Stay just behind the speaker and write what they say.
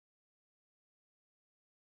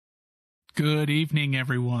Good evening,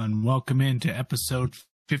 everyone. Welcome into episode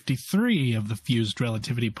 53 of the Fuzed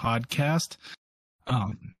Relativity Podcast.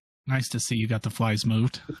 Nice to see you got the flies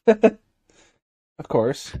moved. Of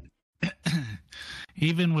course.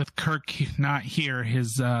 Even with Kirk not here,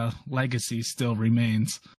 his legacy still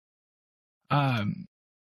remains.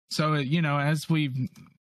 So, as we've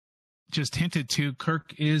just hinted to,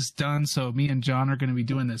 Kirk is done, so me and John are going to be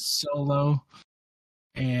doing this solo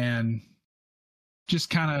and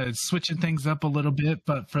just kind of switching things up a little bit,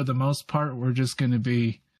 but for the most part, we're just going to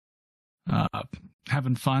be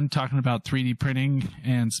having fun talking about 3D printing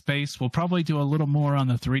and space. We'll probably do a little more on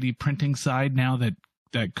the 3D printing side now that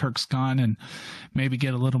Kirk's gone, and maybe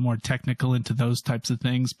get a little more technical into those types of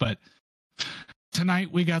things. But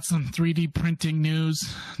tonight we got some 3D printing news,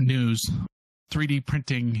 3D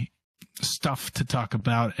printing stuff to talk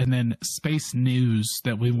about, and then space news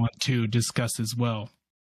that we want to discuss as well.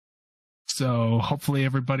 So hopefully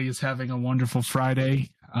everybody is having a wonderful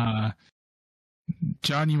Friday.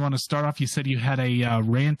 John, you want to start off? You said you had a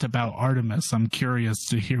rant about Artemis. I'm curious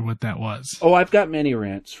to hear what that was. Oh, I've got many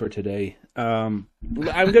rants for today. I'm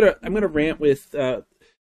gonna rant with.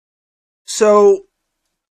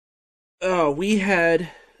 We had.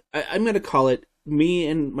 I'm gonna call it. Me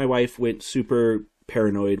and my wife went super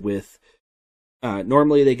paranoid with.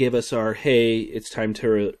 Normally they give us our hey, it's time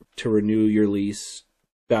to renew your lease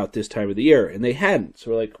about this time of the year, and they hadn't.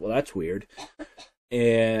 So we're like, well, that's weird.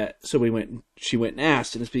 And so she went and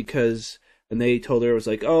asked, and it's because, and they told her it was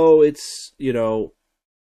like, oh, it's,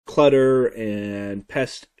 clutter and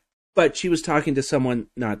pest, but she was talking to someone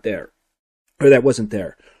not there, or that wasn't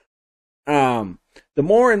there. The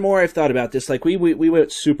more and more I've thought about this, like we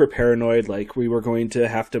went super paranoid, like we were going to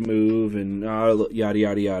have to move and yada,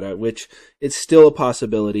 yada, yada, which is still a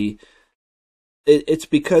possibility. It's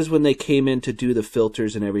because when they came in to do the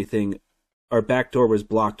filters and everything, our back door was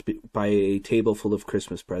blocked by a table full of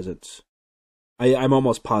Christmas presents. I'm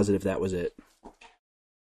almost positive that was it.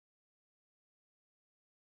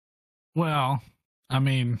 Well, I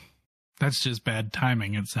mean, that's just bad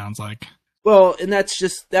timing, it sounds like. Well, and that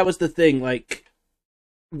was the thing, like...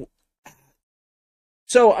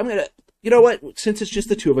 So, I'm gonna... You know what? Since it's just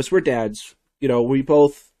the two of us, we're dads. We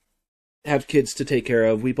both have kids to take care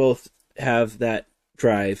of. We both have that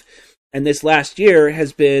drive. And this last year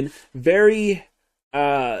has been very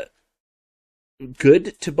good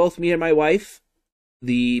to both me and my wife.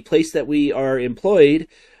 The place that we are employed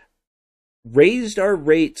raised our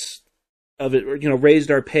rates of it,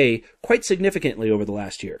 raised our pay quite significantly over the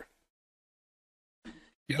last year.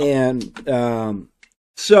 Yep. And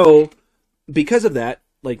so because of that,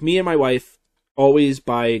 like me and my wife always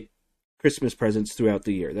buy Christmas presents throughout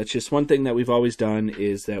the year. That's just one thing that we've always done,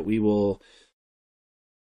 is that we will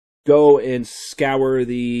go and scour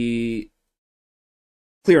the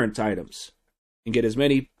clearance items and get as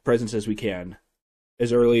many presents as we can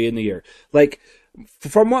as early in the year. Like,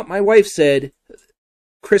 from what my wife said,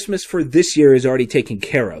 Christmas for this year is already taken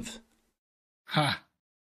care of. Huh.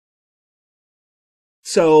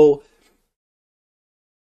 So,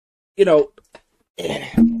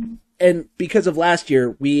 and because of last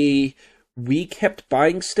year, we kept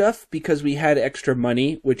buying stuff because we had extra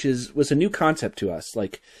money, which was a new concept to us.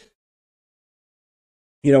 Like,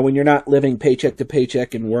 when you're not living paycheck to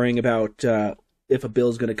paycheck and worrying about if a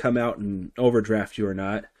bill's going to come out and overdraft you or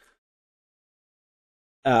not.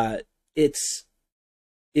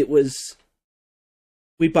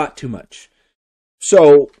 We bought too much.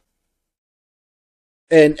 So,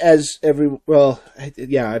 and I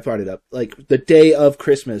brought it up. Like, the day of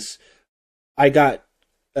Christmas, I got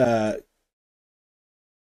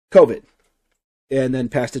COVID and then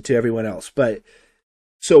passed it to everyone else. But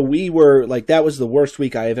so we were like, that was the worst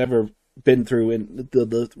week I have ever been through in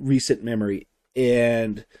the recent memory.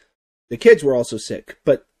 And the kids were also sick,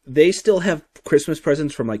 but they still have Christmas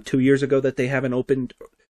presents from like 2 years ago that they haven't opened.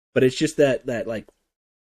 But it's just that like,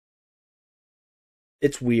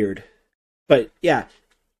 it's weird. But yeah,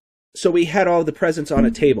 so we had all the presents on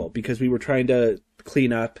a table because we were trying to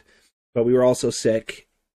clean up, but we were also sick.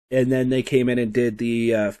 And then they came in and did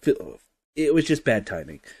it was just bad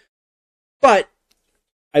timing. But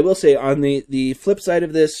I will say, on the flip side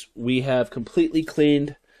of this, we have completely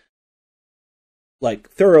cleaned, like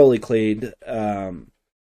thoroughly cleaned, a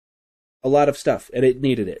lot of stuff, and it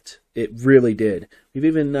needed it. It really did. We've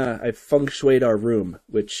even, I've feng shuied our room,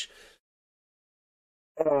 which,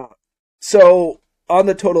 so on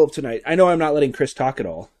the total of tonight, I know I'm not letting Chris talk at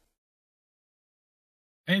all.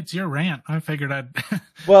 Hey, it's your rant. I figured I'd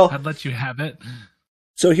let you have it.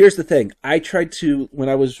 So here's the thing. I tried to, when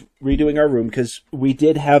I was redoing our room, because we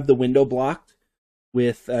did have the window blocked,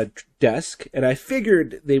 with a desk, and I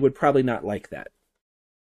figured they would probably not like that.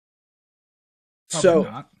 Probably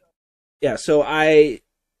not. Yeah, so I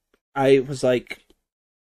was like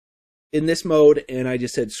in this mode, and I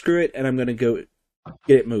just said, screw it, and I'm going to go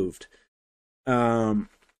get it moved.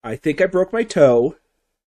 I think I broke my toe,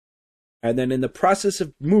 and then in the process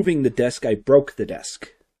of moving the desk, I broke the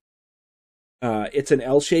desk. It's an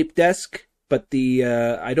L-shaped desk, but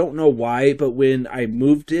I don't know why, but when I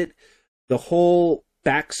moved it, the whole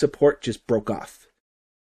back support just broke off.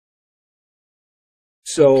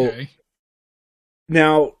 So Okay.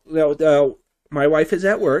 now my wife is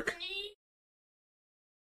at work,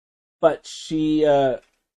 but she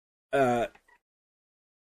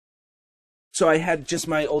so I had just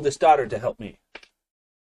my oldest daughter to help me.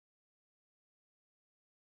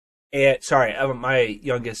 And sorry, my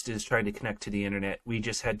youngest is trying to connect to the internet. We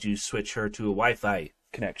just had to switch her to a Wi-Fi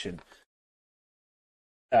connection.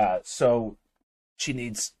 So she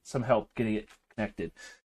needs some help getting it connected.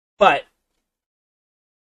 But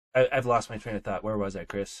I've lost my train of thought. Where was I,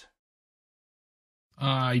 Chris?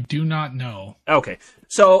 I do not know. Okay.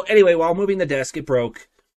 So anyway, while moving the desk, it broke.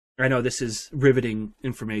 I know this is riveting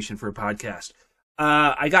information for a podcast.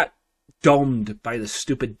 I got domed by the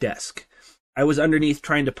stupid desk. I was underneath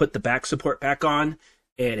trying to put the back support back on,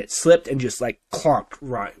 and it slipped and just like clonked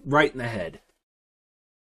right in the head.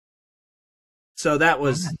 So that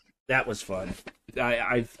was fun.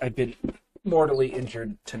 I've been mortally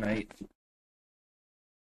injured tonight.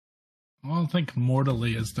 I don't think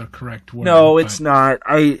mortally is the correct word. No, it's not.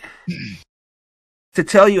 To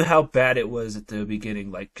tell you how bad it was at the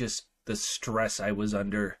beginning, like just the stress I was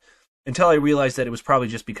under, until I realized that it was probably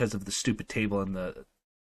just because of the stupid table and the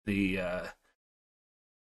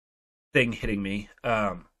thing hitting me.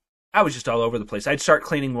 I was just all over the place. I'd start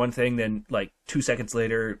cleaning one thing, then like 2 seconds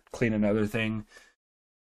later, clean another thing.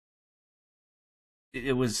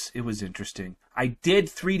 It was interesting. I did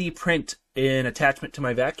 3D print an attachment to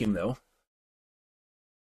my vacuum, though.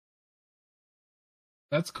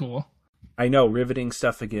 That's cool. I know, riveting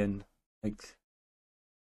stuff again. Like,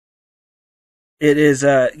 it is.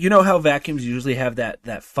 You know how vacuums usually have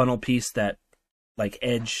that funnel piece, that like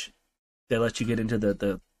edge that lets you get into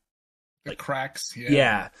the cracks.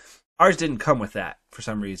 Yeah. Ours didn't come with that for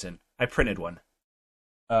some reason. I printed one.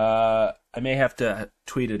 I may have to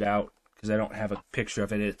tweet it out because I don't have a picture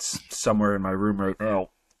of it. It's somewhere in my room right now.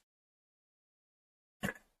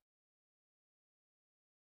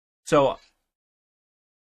 So,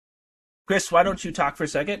 Chris, why don't you talk for a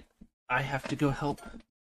second? I have to go help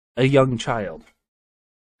a young child.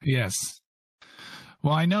 Yes.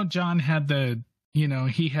 Well, I know John had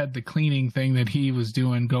he had the cleaning thing that he was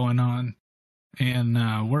doing going on. And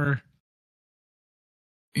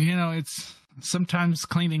it's sometimes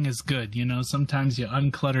cleaning is good. Sometimes you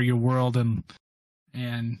unclutter your world and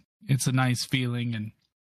it's a nice feeling.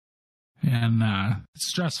 And it's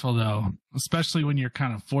stressful, though, especially when you're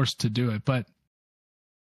kind of forced to do it. But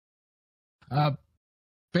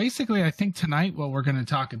basically, I think tonight what we're going to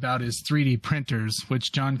talk about is 3D printers,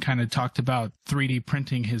 which John kind of talked about 3D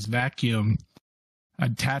printing his vacuum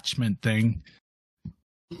attachment thing.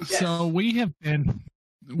 Yes. So we have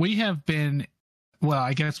been, well,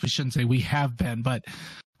 I guess we shouldn't say we have been, but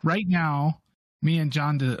right now, me and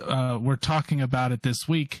John, we're talking about it this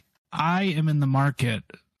week. I am in the market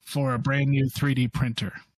for a brand new 3D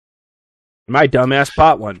printer. My dumbass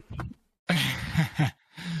bought one.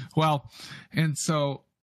 Well, and so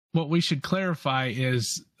what we should clarify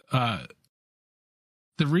is the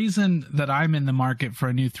reason that I'm in the market for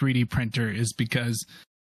a new 3D printer is because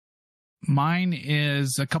mine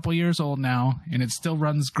is a couple years old now and it still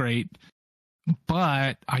runs great,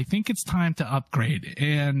 but I think it's time to upgrade.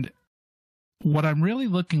 And what I'm really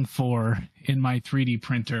looking for in my 3D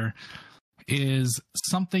printer is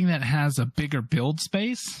something that has a bigger build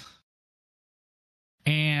space.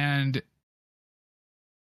 And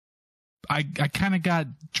I kind of got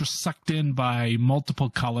just sucked in by multiple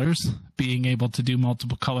colors, being able to do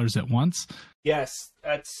multiple colors at once. Yes,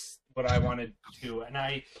 that's what I wanted to.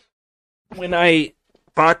 And when I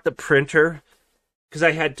bought the printer, because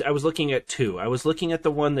I was looking at two. I was looking at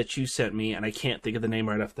the one that you sent me, and I can't think of the name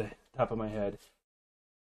right off the top of my head.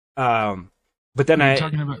 But then are you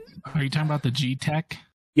talking about the G-Tech?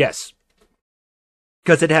 Yes.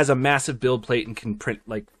 Because it has a massive build plate and can print,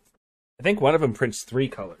 like, I think one of them prints 3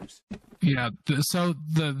 colors. Yeah. So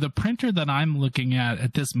the printer that I'm looking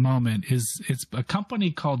at this moment it's a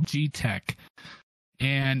company called G-Tech,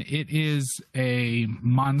 and it is a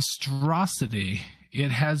monstrosity.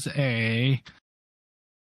 It has I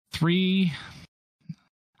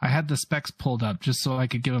had the specs pulled up just so I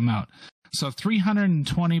could give them out. So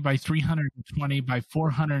 320 by 320 by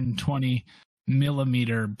 420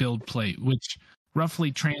 millimeter build plate, which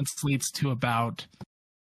roughly translates to about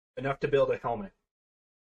enough to build a helmet.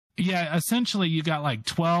 Yeah, essentially you got like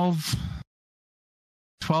 12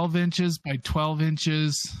 inches by 12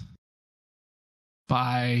 inches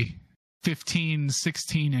by 15,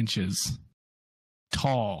 16 inches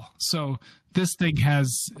tall. So this thing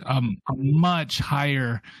has a much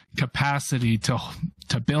higher capacity to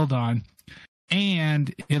build on.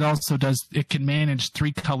 And it can manage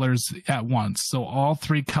 3 colors at once. So all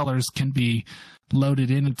 3 colors can be loaded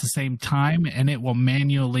in at the same time, and it will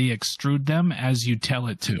manually extrude them as you tell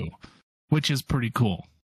it to, which is pretty cool.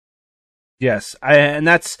 Yes, I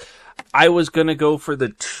was going to go for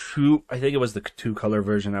the 2, I think it was the 2-color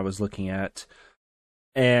version I was looking at.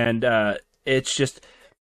 And it's just,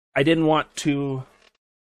 I didn't want to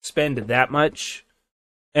spend that much.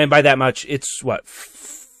 And by that much, it's what,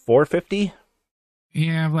 $450?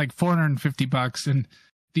 Yeah, like $450. And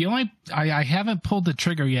the only, I haven't pulled the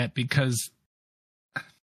trigger yet because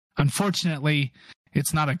unfortunately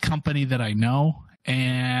it's not a company that I know.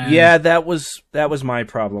 And yeah, that was my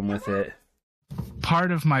problem with it.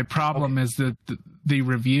 Part of my problem is that the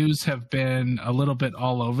reviews have been a little bit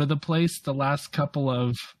all over the place the last couple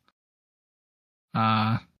of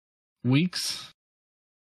weeks.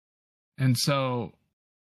 And so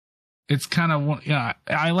it's kind of,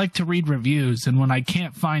 I like to read reviews, and when I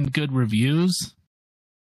can't find good reviews,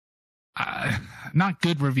 not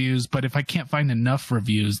good reviews, but if I can't find enough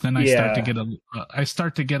reviews, then I start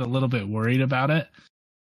to get a little bit worried about it.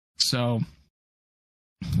 So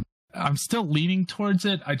I'm still leaning towards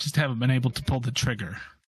it. I just haven't been able to pull the trigger.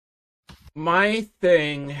 My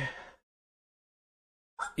thing,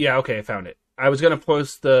 yeah, okay, I found it. I'm gonna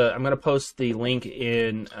post the link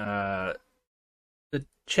in the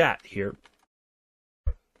chat here.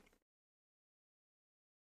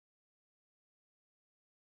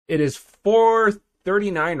 It is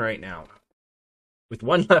 $439 right now, with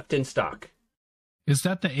 1 left in stock. Is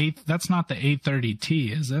that that's not the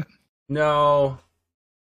A30T, is it? No.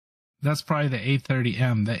 That's probably the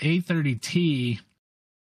A30M. The A30T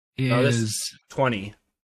is 20.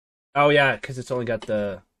 Oh yeah, because it's only got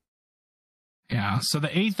the. Yeah, so the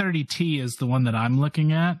A30T is the one that I'm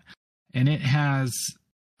looking at, and it has.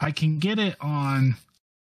 I can get it on,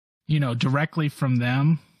 directly from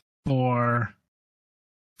them for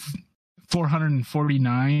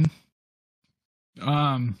 $449.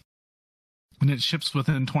 And it ships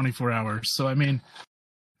within 24 hours. So I mean,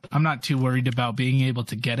 I'm not too worried about being able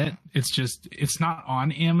to get it. It's not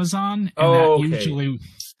on Amazon. And okay.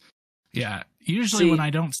 Usually when I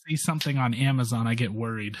don't see something on Amazon, I get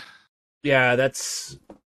worried. Yeah,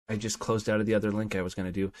 I just closed out of the other link I was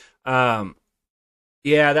going to do.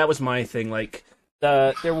 Yeah, that was my thing. Like,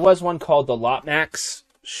 there was one called the Lotmax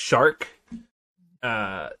Shark,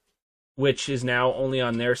 which is now only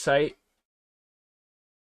on their site.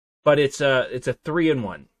 But it's a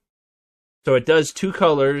 3-in-1. So it does 2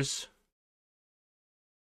 colors.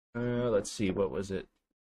 Let's see, what was it?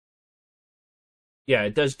 Yeah,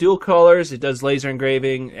 it does dual colors, it does laser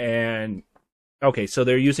engraving, and okay, so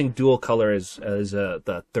they're using dual color as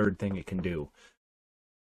the third thing it can do.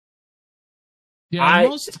 Yeah,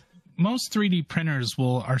 most 3D printers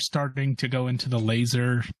are starting to go into the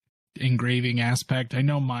laser engraving aspect. I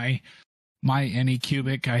know my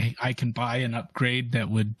Anycubic, I can buy an upgrade that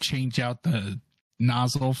would change out the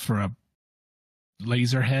nozzle for a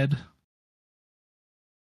laser head.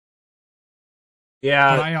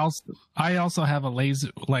 Yeah. But I also have a laser,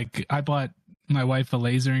 like I bought my wife a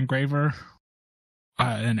laser engraver,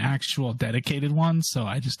 an actual dedicated one, so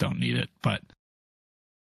I just don't need it. But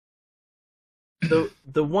I'm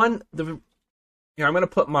gonna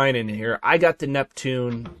put mine in here. I got the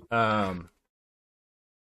Neptune. I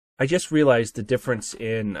just realized the difference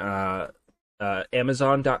in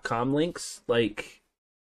Amazon.com links. Like,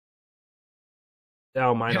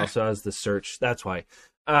 mine also has the search. That's why.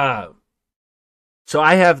 So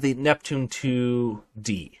I have the Neptune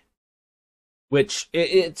 2D, which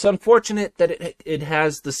it's unfortunate that it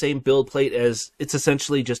has the same build plate as, it's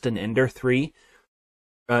essentially just an Ender 3.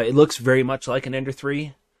 It looks very much like an Ender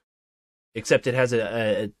 3, except it has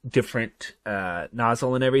a different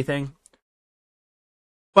nozzle and everything.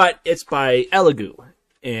 But it's by Elegoo,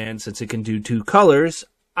 and since it can do 2 colors,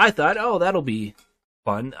 I thought, that'll be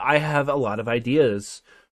fun. I have a lot of ideas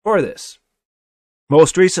for this.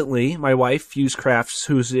 Most recently, my wife, Fuse Crafts,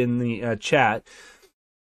 who's in the chat,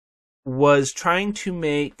 was trying to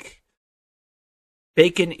make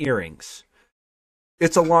bacon earrings.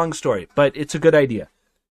 It's a long story, but it's a good idea.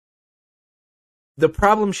 The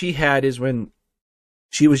problem she had is when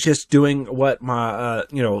she was just doing what my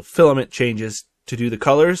filament changes to do the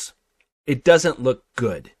colors. It doesn't look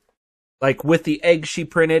good. Like with the egg she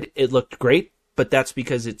printed, it looked great, but that's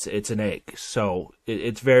because it's an egg, so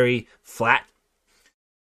it's very flat.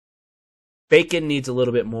 Bacon needs a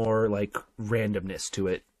little bit more like randomness to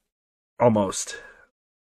it, almost.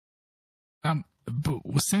 But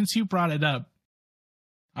since you brought it up,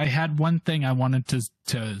 I had one thing I wanted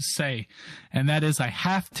to say, and that is I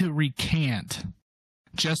have to recant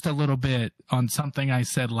just a little bit on something I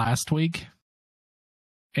said last week.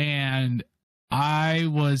 And I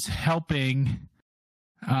was helping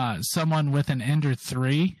someone with an Ender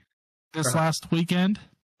 3 this last weekend.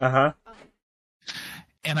 Uh-huh.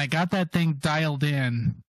 And I got that thing dialed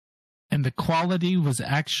in, and the quality was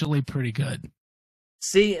actually pretty good.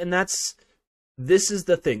 See, and this is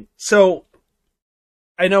the thing. So,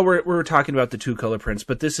 I know we're talking about the 2-color prints,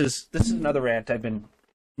 but this is another rant I've been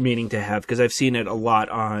meaning to have, because I've seen it a lot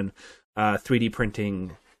on 3D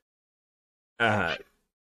printing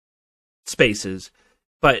spaces.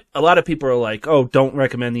 But a lot of people are like, oh, don't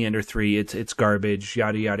recommend the Ender 3, it's garbage,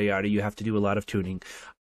 yada, yada, yada, you have to do a lot of tuning.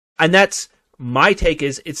 And that's... My take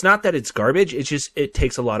is, it's not that it's garbage, it's just, it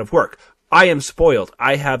takes a lot of work. I am spoiled.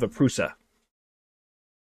 I have a Prusa.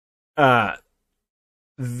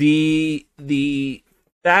 The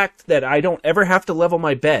fact that I don't ever have to level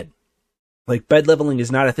my bed, like bed leveling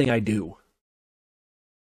is not a thing I do,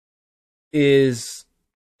 is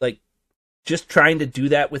like, just trying to do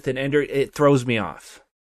that with an Ender, it throws me off.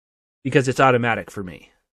 Because it's automatic for me.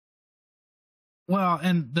 Well,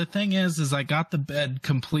 and the thing is I got the bed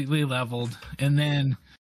completely leveled, and then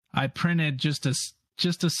I printed just a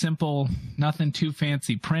simple, nothing too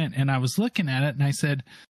fancy print, and I was looking at it, and I said,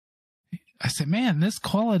 man, this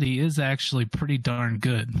quality is actually pretty darn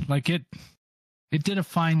good. Like it did a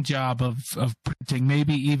fine job of printing,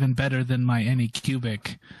 maybe even better than my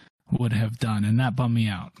Anycubic would have done, and that bummed me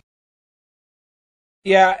out.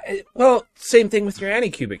 Yeah, well, same thing with your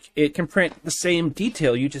Anycubic. It can print the same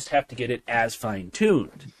detail, you just have to get it as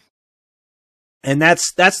fine-tuned. And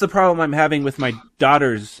that's the problem I'm having with my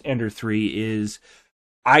daughter's Ender 3, is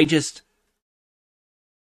I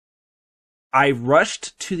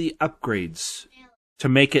rushed to the upgrades to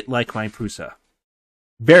make it like my Prusa.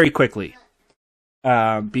 Very quickly.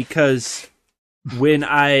 Because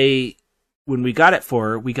when we got it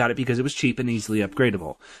we got it because it was cheap and easily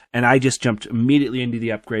upgradable. And I just jumped immediately into the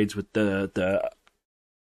upgrades with the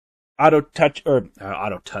auto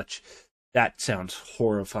touch. That sounds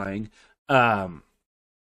horrifying. The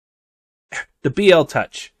BL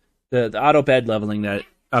touch, the auto bed leveling that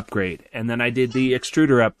upgrade. And then I did the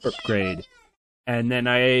extruder upgrade. And then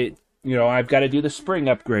I've got to do the spring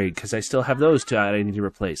upgrade because I still have those two I need to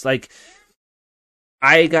replace. Like,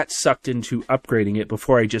 I got sucked into upgrading it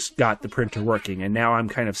before I just got the printer working, and now I'm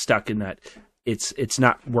kind of stuck in that it's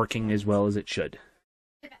not working as well as it should.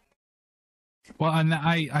 Well, and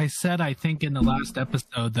I said, I think in the last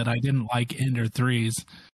episode, that I didn't like Ender 3s,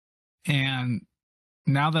 and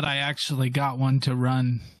now that I actually got one to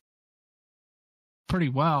run pretty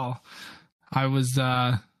well, I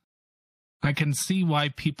can see why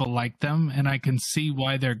people like them, and I can see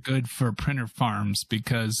why they're good for printer farms,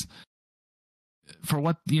 because for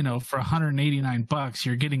what, for $189,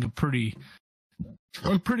 you're getting a pretty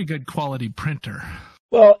good quality printer.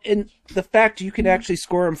 Well, and the fact you can actually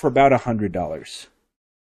score them for about $100.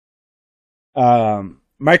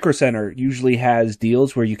 Micro Center usually has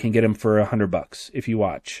deals where you can get them for $100 if you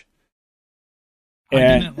watch. And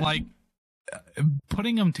I didn't like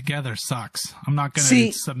putting them together. Sucks. I'm not going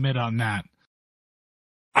to submit on that.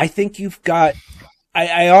 I think you've got.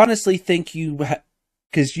 I honestly think you.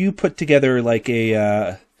 Because you put together like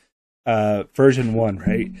a version 1,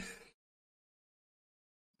 right?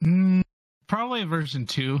 Probably a version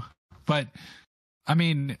 2, but I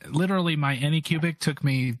mean, literally, my Anycubic took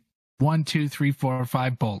me 1, 2, 3, 4,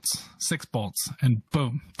 5 bolts, 6 bolts, and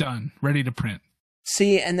boom, done, ready to print.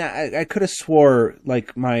 See, and I could have swore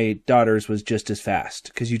like my daughter's was just as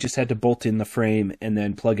fast because you just had to bolt in the frame and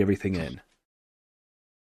then plug everything in.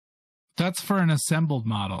 That's for an assembled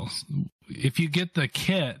model. If you get the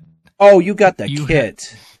kit... Oh, you got the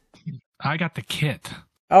kit. I got the kit.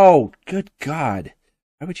 Oh, good God.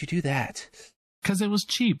 Why would you do that? Because it was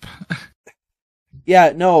cheap.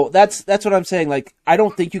 Yeah, no, that's what I'm saying. Like, I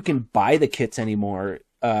don't think you can buy the kits anymore.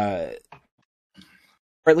 Or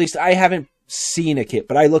at least I haven't seen a kit,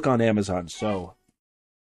 but I look on Amazon, so...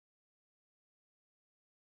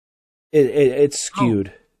 It's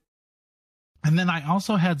skewed. Oh. And then I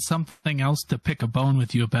also had something else to pick a bone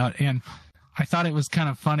with you about, and I thought it was kind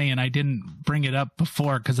of funny, and I didn't bring it up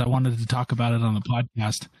before because I wanted to talk about it on the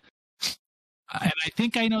podcast. and I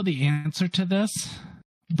think I know the answer to this,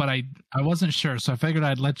 but I wasn't sure, so I figured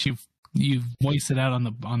I'd let you voice it out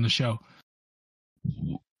on the show.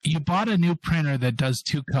 You bought a new printer that does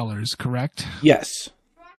 2 colors, correct? Yes.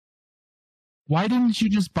 Why didn't you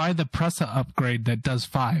just buy the Pressa upgrade that does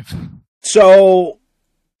 5? So,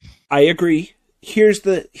 I agree. Here's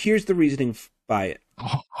the reasoning by it.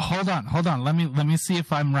 Hold on. Let me see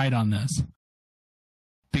if I'm right on this.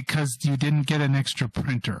 Because you didn't get an extra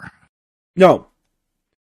printer. No.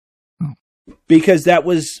 Because that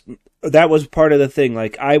was part of the thing.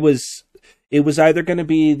 Like it was either going to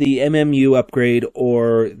be the MMU upgrade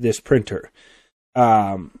or this printer.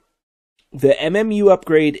 The MMU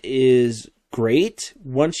upgrade is great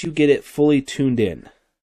once you get it fully tuned in.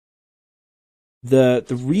 The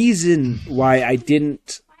reason why I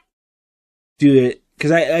didn't do it,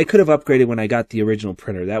 because I could have upgraded when I got the original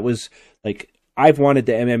printer. That was like, I've wanted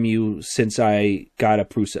the MMU since I got a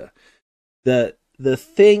Prusa. The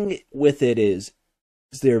thing with it is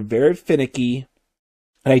they're very finicky,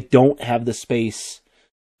 and I don't have the space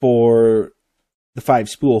for the 5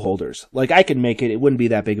 spool holders. Like, I could make it wouldn't be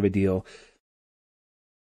that big of a deal.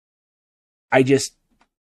 I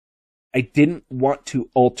didn't want to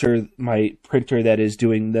alter my printer that is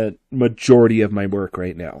doing the majority of my work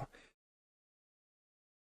right now.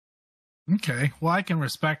 Okay, well, I can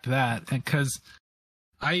respect that, because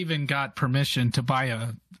I even got permission to buy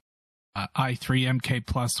a i3 MK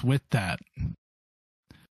Plus with that.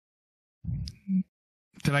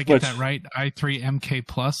 Did I get that right? i3 MK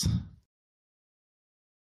Plus?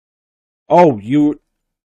 You're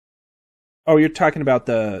talking about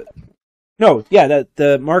the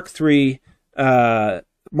Mark III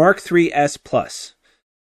Mark III S Plus.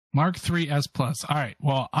 Mark III S Plus. All right.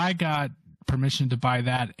 Well, I got permission to buy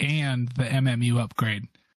that and the MMU upgrade,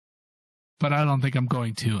 but I don't think I'm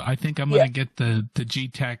going to. I think I'm going to get the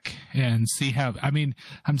G-Tech and see how. I mean,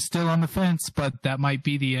 I'm still on the fence, but that might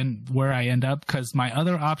be the end where I end up, because my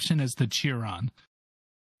other option is the Chiron,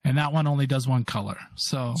 and that one only does 1 color.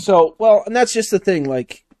 So well, and that's just the thing.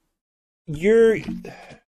 Like,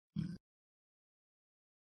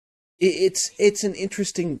 it's an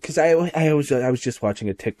interesting, because I was just watching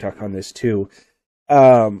a TikTok on this too.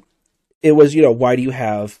 It was, why do you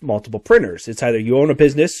have multiple printers? It's either you own a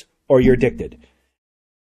business or you're addicted.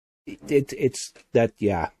 It's that,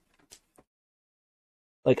 yeah.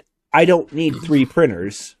 Like, I don't need 3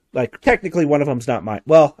 printers. Like, technically one of them's not mine.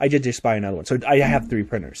 Well, I did just buy another one, so I have 3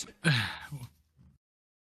 printers.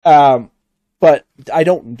 But I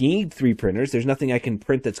don't need 3 printers. There's nothing I can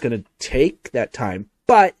print that's going to take that time.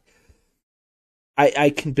 But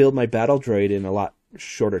I can build my battle droid in a lot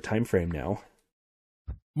shorter time frame now.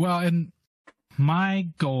 Well, and my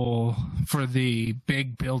goal for the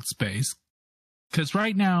big build space, because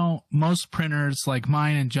right now most printers like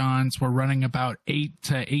mine and John's were running about 8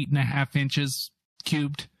 to 8.5 inches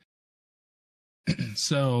cubed.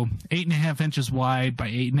 So 8.5 inches wide by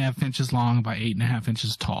 8.5 inches long by 8.5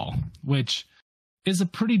 inches tall, which is a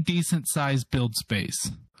pretty decent sized build space.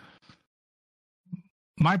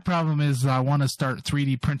 My problem is I want to start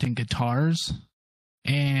 3D printing guitars,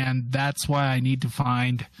 and that's why I need to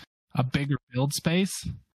find a bigger build space,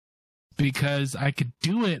 because I could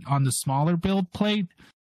do it on the smaller build plate,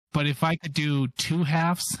 but if I could do 2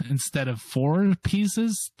 halves instead of 4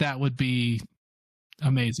 pieces, that would be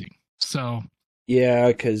amazing. So yeah,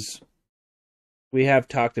 because we have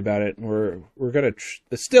talked about it, and we're gonna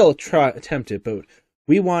still attempt it, but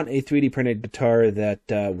we want a 3D printed guitar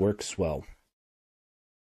that works well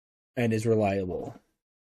and is reliable.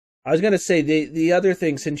 I was going to say, the other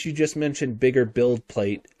thing, since you just mentioned bigger build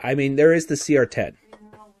plate, I mean, there is the CR10.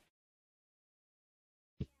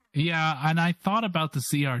 Yeah, and I thought about the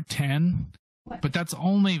CR10, but that's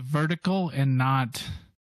only vertical and not,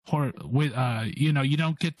 you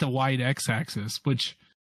don't get the wide x-axis, which...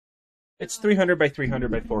 It's 300 by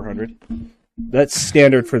 300 by 400. That's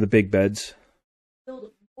standard for the big beds.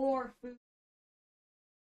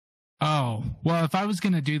 Oh, well, if I was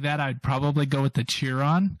going to do that, I'd probably go with the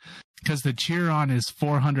Chiron, because the Chiron is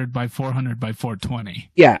 400 by 400 by 420.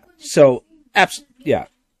 Yeah, so, yeah.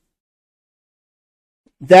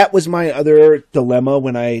 That was my other dilemma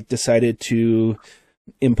when I decided to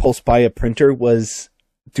impulse buy a printer was,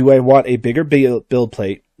 do I want a bigger build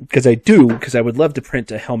plate? Because I do, because I would love to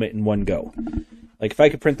print a helmet in one go. Like, if I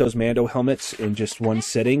could print those Mando helmets in just one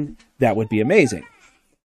sitting, that would be amazing.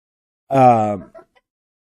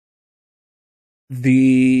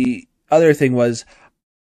 The other thing was,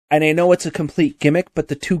 and I know it's a complete gimmick, but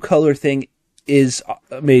the 2-color thing is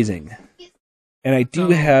amazing. And I do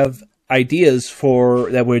have ideas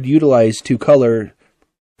that would utilize 2-color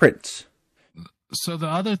prints. So the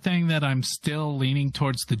other thing that I'm still leaning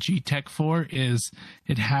towards the G-Tech for is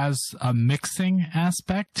it has a mixing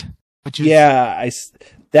aspect, which is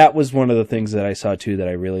that was one of the things that I saw too that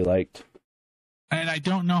I really liked. And I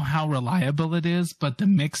don't know how reliable it is, but the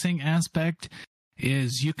mixing aspect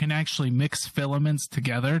is you can actually mix filaments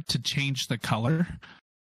together to change the color,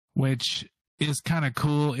 which is kind of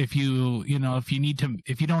cool. If you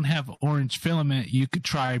don't have orange filament, you could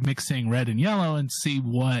try mixing red and yellow and see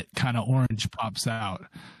what kind of orange pops out.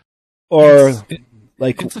 Or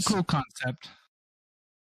it's a cool concept.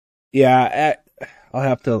 Yeah, I'll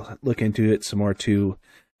have to look into it some more too.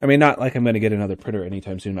 I mean, not like I'm going to get another printer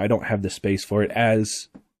anytime soon. I don't have the space for it, as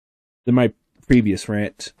my previous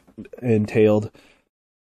rant entailed.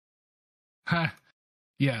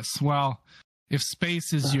 Yes, well, if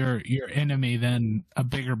space is your enemy, then a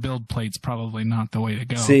bigger build plate's probably not the way to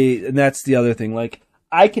go. See, and that's the other thing. Like,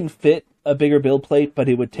 I can fit a bigger build plate, but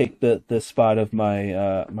it would take the spot of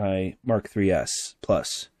my my Mark 3S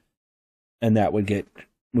Plus, and that would get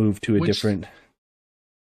moved to a different.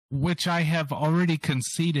 Which I have already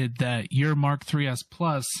conceded that your Mark 3S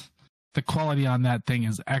Plus, the quality on that thing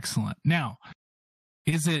is excellent. Now,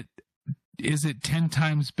 is it 10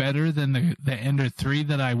 times better than the Ender 3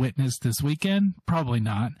 that I witnessed this weekend? Probably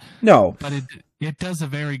not. No. But it does a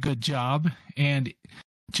very good job. And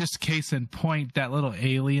just case in point, that little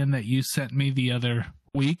alien that you sent me the other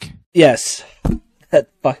week. Yes.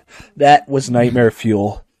 That was nightmare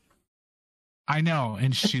fuel. I know,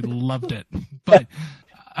 and she loved it. But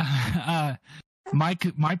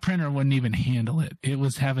my printer wouldn't even handle it. It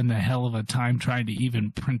was having the hell of a time trying to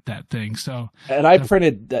even print that thing. So, and I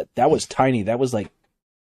printed that was tiny. That was like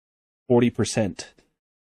 40%.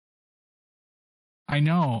 I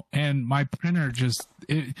know, and my printer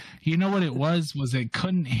you know what it was it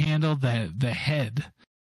couldn't handle the head.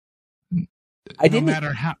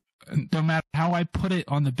 No matter how I put it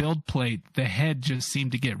on the build plate, the head just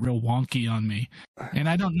seemed to get real wonky on me. And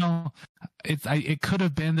I don't know, it could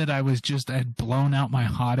have been that I had blown out my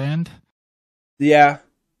hot end. Yeah.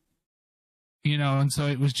 And so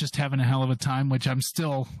it was just having a hell of a time, which I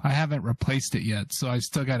haven't replaced it yet. So I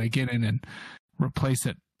still got to get in and replace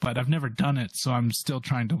it, but I've never done it. So I'm still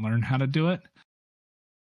trying to learn how to do it.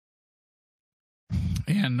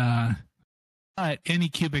 And, but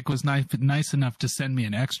Anycubic was nice enough to send me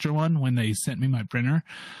an extra one when they sent me my printer.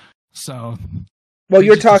 So, well,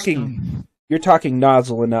 you're talking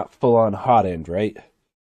nozzle and not full on hot end, right?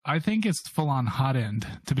 I think it's full on hot end,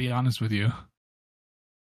 to be honest with you.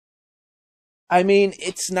 I mean,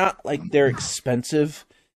 it's not like they're expensive.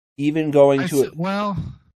 Even going to it. Well,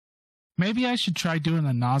 maybe I should try doing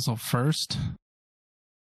the nozzle first.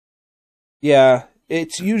 Yeah,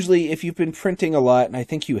 it's usually if you've been printing a lot, and I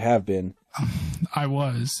think you have been.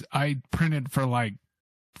 I printed for like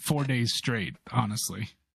 4 days straight,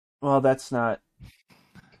 honestly. Well, that's not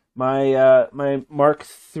my Mark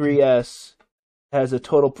 3S has a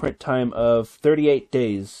total print time of 38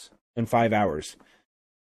 days and 5 hours.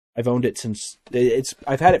 I've owned it since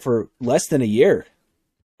I've had it for less than a year,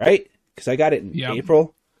 right? Because I got it in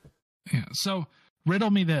April. Yeah. So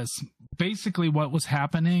riddle me this. Basically, what was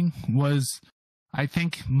happening was, I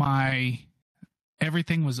think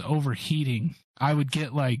everything was overheating. I would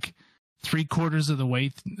get like 3/4 of the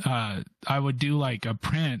way. I would do like a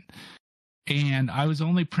print, and I was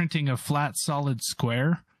only printing a flat solid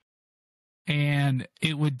square, and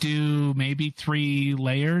it would do maybe 3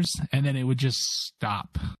 layers, and then it would just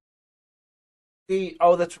stop. We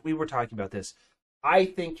were talking about this. I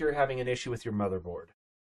think you're having an issue with your motherboard.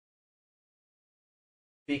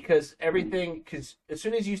 Because as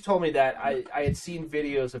soon as you told me that, I had seen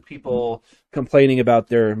videos of people complaining about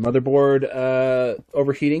their motherboard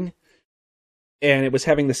overheating, and it was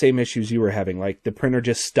having the same issues you were having, like the printer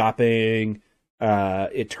just stopping,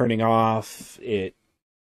 it turning off,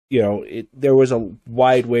 there was a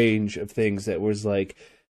wide range of things that was like,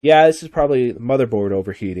 yeah, this is probably motherboard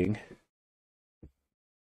overheating.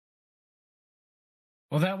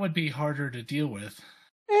 Well, that would be harder to deal with.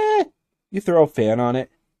 You throw a fan on it.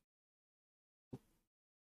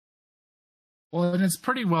 Well, and it's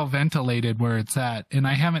pretty well ventilated where it's at, and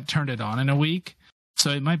I haven't turned it on in a week, so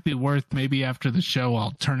it might be worth maybe after the show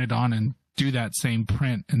I'll turn it on and do that same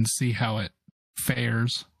print and see how it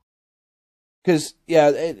fares. Because,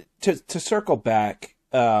 to circle back,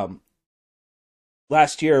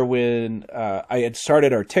 last year when I had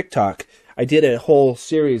started our TikTok, I did a whole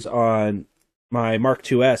series on my Mark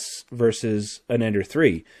IIs versus an Ender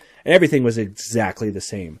 3, and everything was exactly the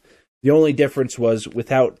same. The only difference was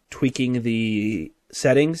without tweaking the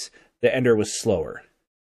settings, the Ender was slower.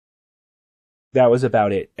 That was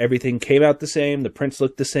about it. Everything came out the same, the prints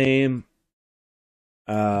looked the same.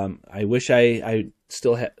 I wish I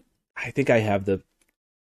still have. I think I have the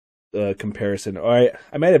comparison, or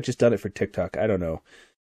I might have just done it for TikTok. I don't know.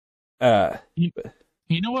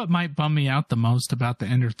 You know what might bum me out the most about the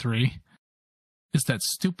Ender 3 is that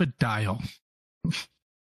stupid dial.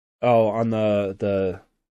 Oh, on the.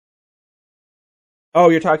 Oh,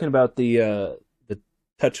 you're talking about the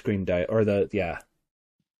touchscreen dial, or yeah.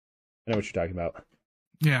 I know what you're talking about.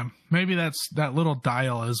 Yeah, maybe that little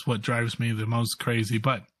dial is what drives me the most crazy.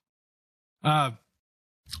 But I'm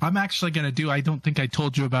actually going to do, I don't think I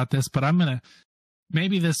told you about this, but I'm going to,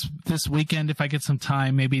 maybe this weekend, if I get some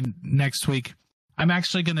time, maybe next week, I'm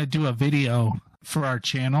actually going to do a video for our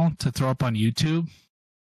channel to throw up on YouTube.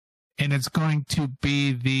 And it's going to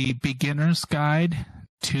be the beginner's guide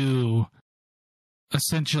to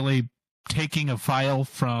essentially taking a file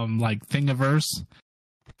from like Thingiverse,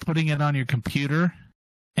 putting it on your computer,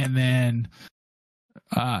 and then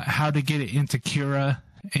how to get it into Cura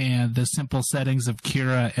and the simple settings of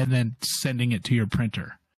Cura, and then sending it to your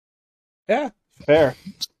printer. Yeah, fair.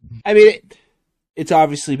 I mean, it's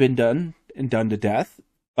obviously been done and done to death,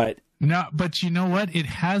 but no. But you know what? It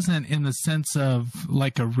hasn't, in the sense of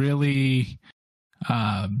like a really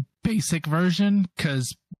basic version,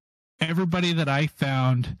 because everybody that I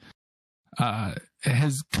found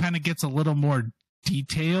has kind of gets a little more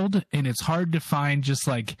detailed, and it's hard to find just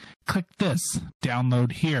like click this,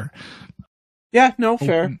 download here. Yeah, no,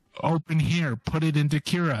 fair. Open here, put it into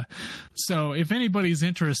Cura. So if anybody's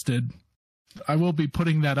interested, I will be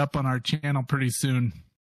putting that up on our channel pretty soon,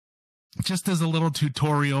 just as a little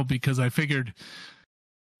tutorial, because I figured,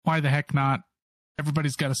 why the heck not?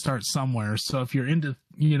 Everybody's got to start somewhere. So if you're into,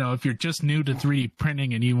 if you're just new to 3D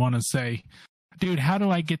printing and you want to say, dude, how do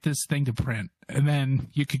I get this thing to print? And then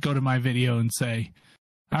you could go to my video and say,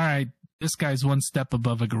 all right, this guy's one step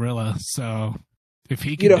above a gorilla, so if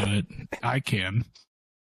he can do it, I can.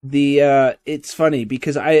 It's funny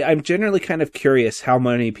because I'm generally kind of curious how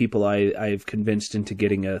many people I've convinced into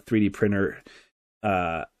getting a 3D printer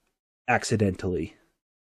accidentally.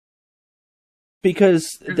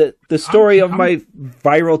 Because the story of my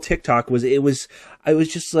viral TikTok I was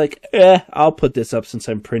just like, I'll put this up since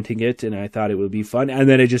I'm printing it, and I thought it would be fun, and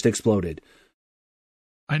then it just exploded.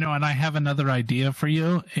 I know, and I have another idea for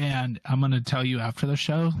you, and I'm going to tell you after the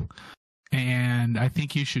show. And I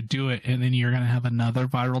think you should do it, and then you're going to have another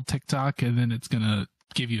viral TikTok, and then it's going to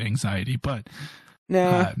give you anxiety. But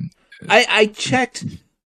no, I checked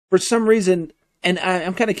for some reason, and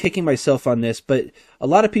I'm kind of kicking myself on this, but a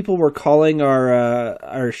lot of people were calling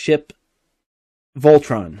our ship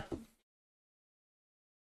Voltron,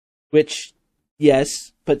 which,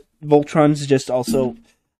 yes, but Voltron's just also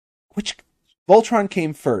which. Voltron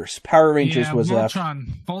came first. Power Rangers was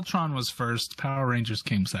Voltron was first. Power Rangers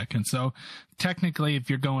came second. So technically, if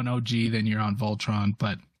you're going OG, then you're on Voltron.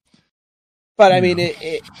 But I mean,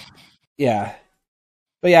 yeah.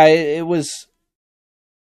 But yeah, it was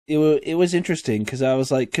interesting because I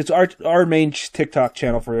was like, because our main TikTok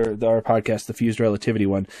channel for our podcast, the Fuzed Relativity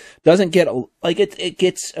one, doesn't get like it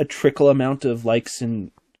gets a trickle amount of likes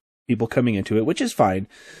and people coming into it, which is fine.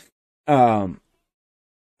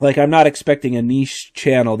 Like, I'm not expecting a niche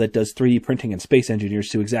channel that does 3D printing and space engineers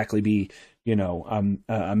to exactly be,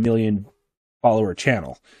 a million follower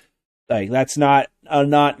channel. Like, that's not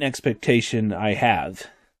an expectation I have.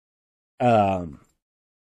 The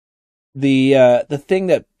thing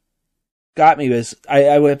that got me was I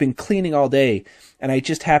have been cleaning all day, and I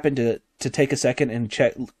just happened to take a second and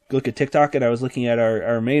look at TikTok, and I was looking at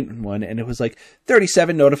our main one, and it was like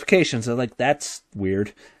 37 notifications. I was like, that's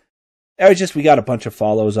weird. It was just, we got a bunch of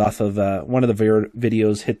follows off of one of the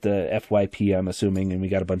videos hit the FYP, I'm assuming, and we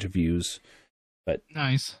got a bunch of views. But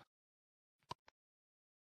nice.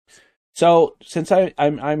 So since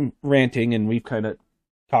I'm ranting and we've kind of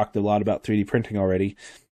talked a lot about 3D printing already,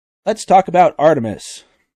 let's talk about Artemis.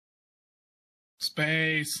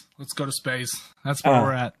 Space. Let's go to space. That's where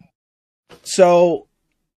we're at. So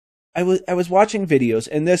I was watching videos,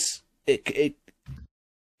 and this it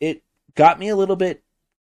got me a little bit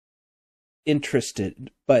interested,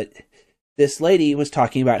 but this lady was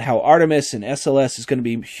talking about how Artemis and SLS is going to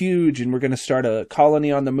be huge, and we're going to start a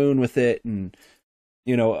colony on the moon with it, and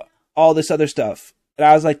all this other stuff. And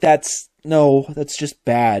I was like, that's just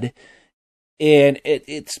bad. And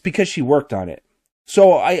it's because she worked on it.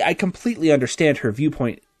 So I completely understand her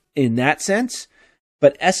viewpoint in that sense,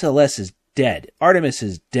 but SLS is dead. Artemis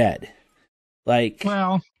is dead. Like,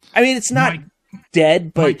 well, I mean, it's not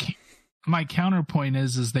dead, but my counterpoint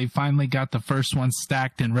is they finally got the first one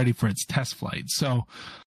stacked and ready for its test flight. So,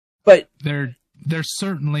 but they're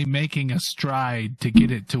certainly making a stride to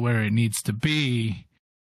get it to where it needs to be.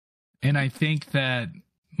 And I think that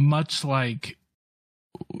much like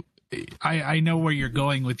I know where you're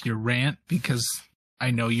going with your rant because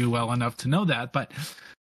I know you well enough to know that, but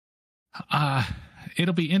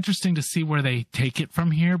it'll be interesting to see where they take it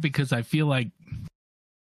from here, because I feel like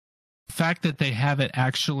the fact that they have it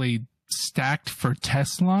actually stacked for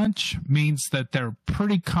test launch means that they're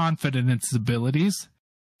pretty confident in its abilities,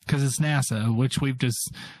 because it's NASA, which we've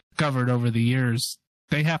discovered over the years.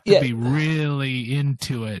 They have to be really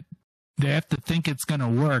into it. They have to think it's going to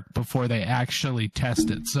work before they actually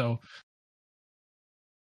test it. So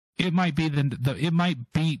it might be it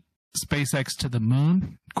might beat SpaceX to the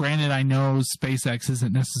moon. Granted, I know SpaceX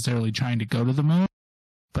isn't necessarily trying to go to the moon,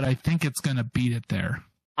 but I think it's going to beat it there.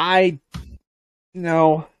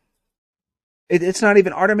 It's not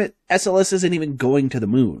even Artemis. SLS isn't even going to the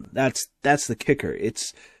moon. That's the kicker.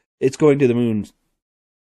 It's going to the moon's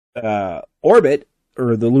orbit,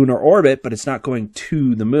 or the lunar orbit, but it's not going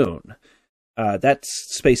to the moon.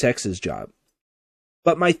 That's SpaceX's job.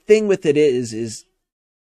 But my thing with it is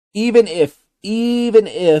even if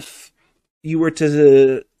you were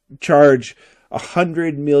to charge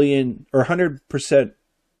 100 million or 100%,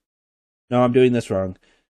 no, I'm doing this wrong.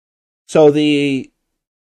 So the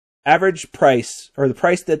average price, or the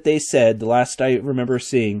price that they said, the last I remember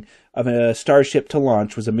seeing, of a Starship to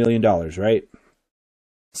launch was $1 million, right?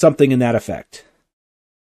 Something in that effect.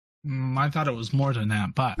 I thought it was more than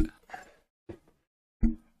that,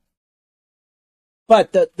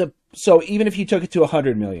 But so even if you took it to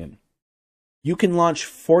 100 million, you can launch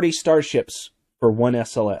 40 Starships for one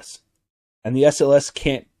SLS, and the SLS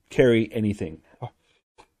can't carry anything.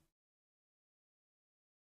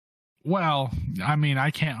 Well, I mean,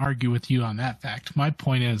 I can't argue with you on that fact. My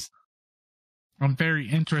point is, I'm very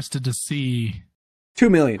interested to see 2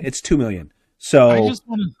 million. It's 2 million. So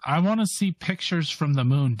I want to see pictures from the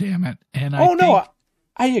moon. Damn it! And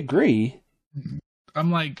I agree.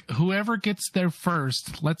 I'm like, whoever gets there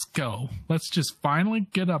first, let's go. Let's just finally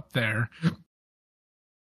get up there.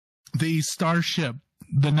 The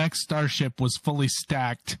next Starship was fully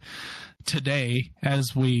stacked today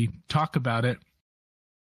as we talk about it.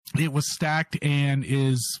 It was stacked and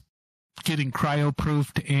is getting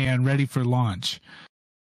cryo-proofed and ready for launch.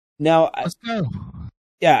 Now, let's go.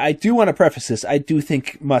 Yeah, I do want to preface this. I do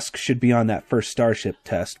think Musk should be on that first Starship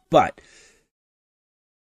test, but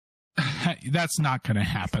that's not going to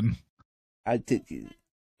happen.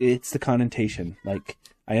 It's the connotation. Like,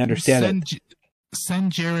 I understand it.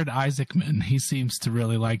 Send Jared Isaacman. He seems to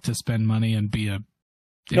really like to spend money and be a...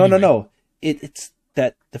 Anyway. No. It's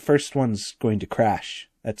that the first one's going to crash.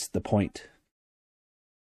 That's the point.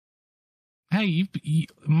 Hey,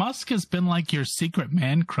 Musk has been like your secret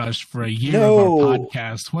man crush for a year of our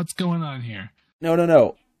podcast. What's going on here?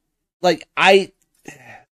 No. Like, I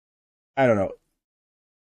don't know.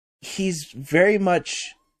 He's very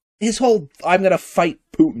much... His whole I'm going to fight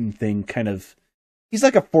Putin thing kind of... He's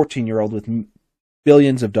like a 14-year-old with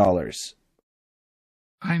billions of dollars.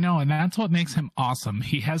 I know, and that's what makes him awesome.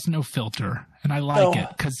 He has no filter, and I like it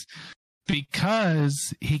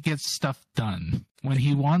because he gets stuff done. When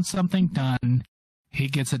he wants something done, he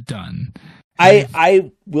gets it done.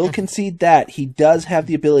 I will concede that he does have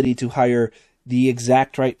the ability to hire the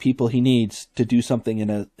exact right people he needs to do something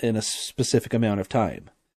in a specific amount of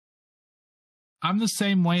time. I'm the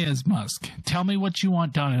same way as Musk. Tell me what you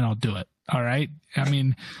want done and I'll do it. All right? I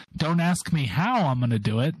mean, don't ask me how I'm going to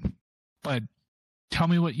do it, but tell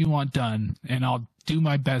me what you want done and I'll do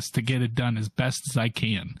my best to get it done as best as I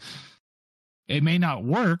can. It may not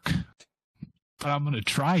work, but I'm going to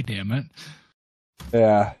try, damn it.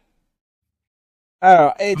 Yeah. I don't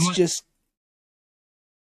know. It's just...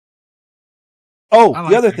 Oh,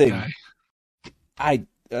 the other thing.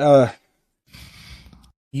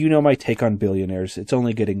 You know my take on billionaires. It's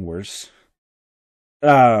only getting worse.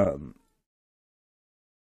 Not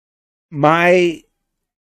my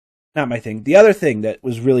thing. The other thing that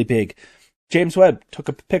was really big, James Webb took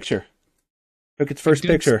a picture. Took its first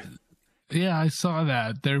picture. Yeah, I saw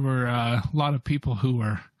that. There were a lot of people who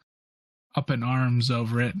were up in arms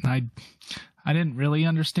over it, and I didn't really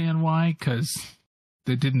understand why, because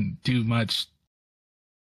they didn't do much.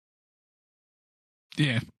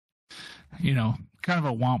 Yeah, kind of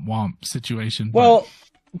a womp situation. Well,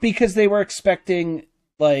 because they were expecting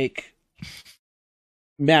like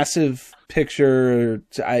massive picture.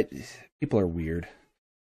 People are weird.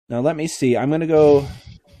 Now let me see. I'm gonna go.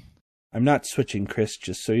 I'm not switching, Chris.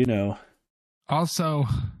 Just so you know. Also,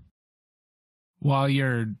 while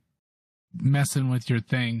you're messing with your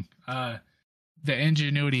thing, the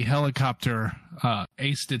Ingenuity helicopter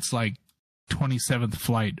aced its 27th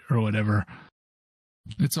flight or whatever.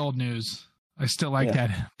 It's old news. I still like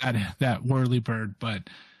that whirlybird, but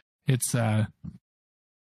it's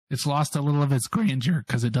lost a little of its grandeur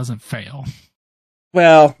because it doesn't fail.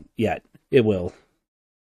 Well, yeah, it will.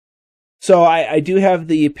 So I do have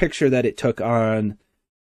the picture that it took on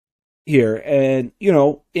here, and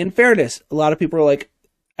in fairness, a lot of people are like,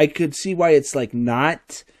 I could see why it's like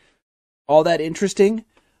not all that interesting,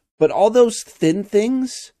 but all those thin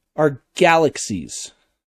things are galaxies.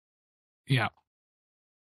 Yeah.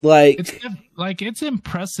 It's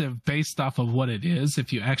impressive based off of what it is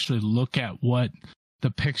if you actually look at what the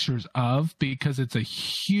picture's of, because it's a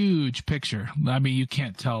huge picture. I mean, you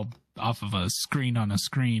can't tell off of a screen on a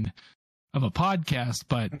screen of a podcast,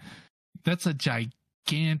 but that's a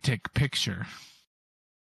gigantic picture.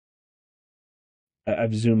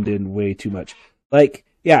 I've zoomed in way too much.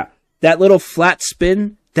 That little flat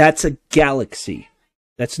spin, that's a galaxy.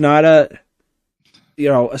 That's not a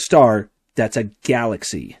star. That's a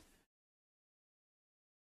galaxy.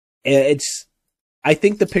 I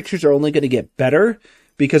think the pictures are only going to get better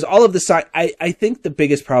because all of the I think the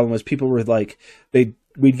biggest problem was people were like,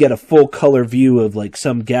 we'd get a full color view of like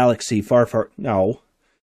some galaxy far. No,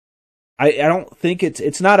 I don't think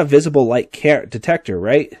it's not a visible light detector,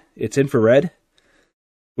 right? It's infrared,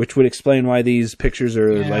 which would explain why these pictures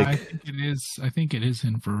are I think it is. I think it is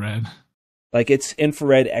infrared. Like it's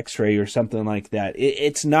infrared X-ray or something like that.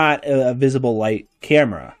 It's not a visible light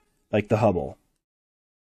camera like the Hubble.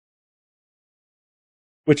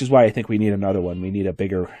 Which is why I think we need another one. We need a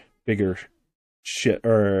bigger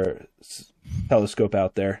telescope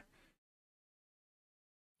out there.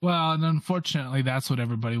 Well, and unfortunately, that's what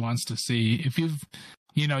everybody wants to see. If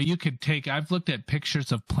you could take. I've looked at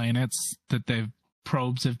pictures of planets that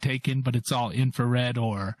probes have taken, but it's all infrared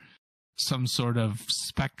or some sort of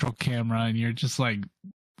spectral camera, and you're just like,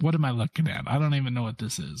 what am I looking at? I don't even know what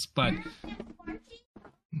this is. But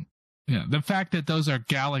yeah, the fact that those are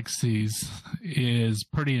galaxies is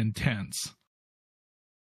pretty intense.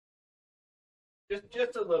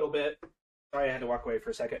 Just a little bit. Sorry, I had to walk away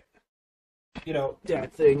for a second.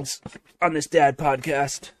 Dad things on this dad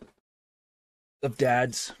podcast of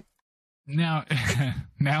dads. Now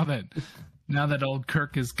that old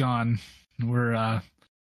Kirk is gone,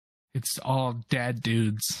 it's all dad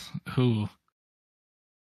dudes who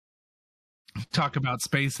talk about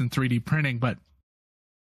space and 3D printing. But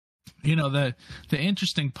the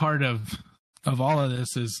interesting part of all of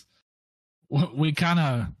this is we kind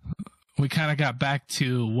of got back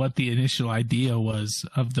to what the initial idea was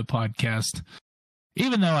of the podcast.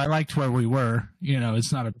 Even though I liked where we were,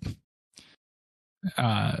 it's not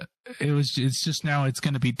it's just now it's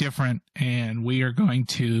going to be different, and we are going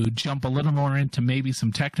to jump a little more into maybe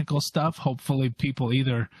some technical stuff. Hopefully people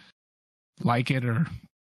either like it or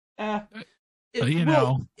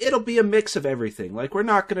it'll be a mix of everything. Like, we're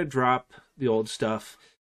not going to drop the old stuff,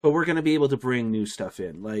 but we're going to be able to bring new stuff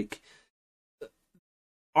in. Like,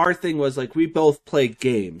 our thing was, like, we both play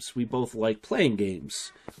games. We both like playing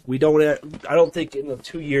games. I don't think in the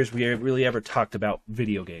 2 years we really ever talked about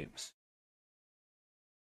video games.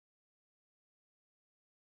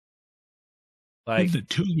 Like the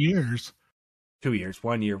 2 years. 2 years,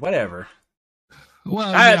 1 year, whatever.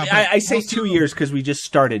 Well, I say 2 years because we just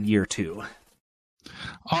started year 2.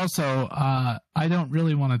 Also, I don't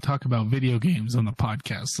really want to talk about video games on the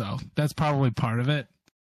podcast, so that's probably part of it.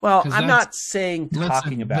 Well, I'm not saying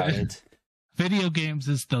talking about it. Video games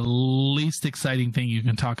is the least exciting thing you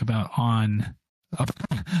can talk about on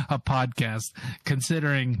a podcast,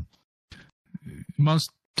 considering most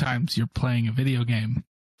times you're playing a video game.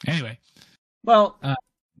 Anyway. Well,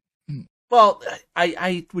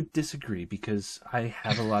 I would disagree because I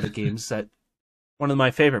have a lot of games that one of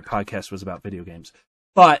my favorite podcasts was about video games.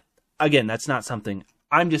 But again, that's not something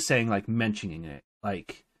I'm just saying, like, mentioning it.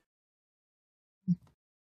 Like,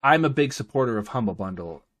 I'm a big supporter of Humble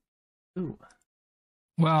Bundle. Ooh.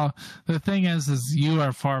 Well, the thing is you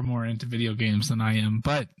are far more into video games than I am,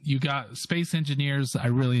 but you got Space Engineers. I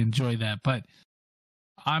really enjoy that, but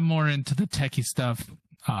I'm more into the techie stuff.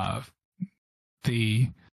 I'm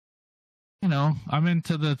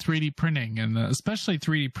into the 3D printing, and especially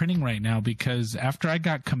 3D printing right now, because after I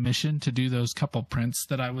got commissioned to do those couple prints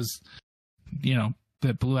that I was,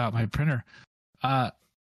 that blew out my printer, I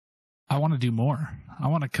want to do more. I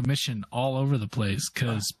want to commission all over the place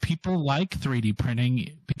because people like 3D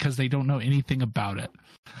printing because they don't know anything about it.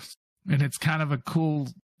 And it's kind of a cool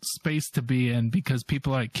space to be in because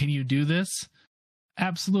people are like, can you do this?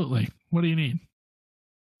 Absolutely. What do you need?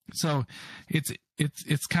 So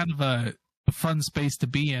it's kind of a fun space to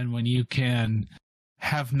be in when you can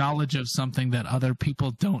have knowledge of something that other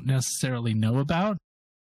people don't necessarily know about,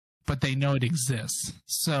 but they know it exists.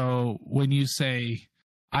 So when you say,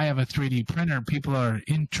 I have a 3D printer, people are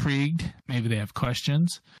intrigued. Maybe they have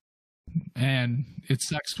questions. And it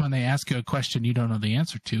sucks when they ask you a question you don't know the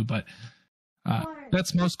answer to, but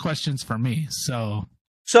that's most questions for me. So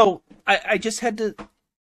I just had to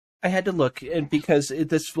look, and because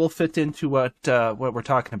this will fit into what we're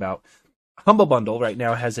talking about. Humble Bundle right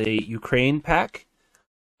now has a Ukraine pack,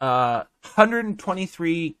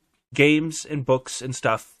 123 games and books and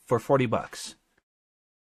stuff for $40.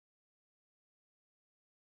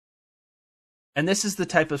 And this is the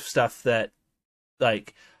type of stuff that,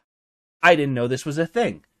 like, I didn't know this was a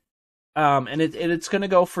thing. And it's going to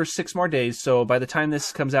go for 6 more days. So by the time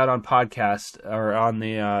this comes out on podcast or on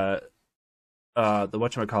the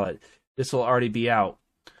whatchamacallit, this will already be out,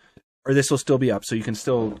 or this will still be up, so you can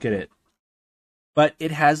still get it. But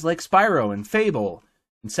it has like Spyro and Fable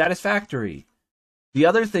and Satisfactory. The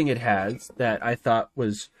other thing it has that I thought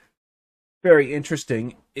was very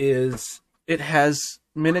interesting is it has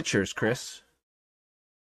miniatures, Chris.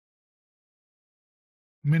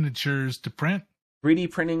 Miniatures to print? 3D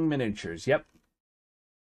printing miniatures, yep.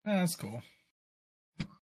 That's cool.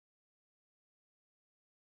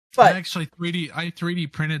 But I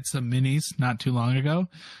 3D printed some minis not too long ago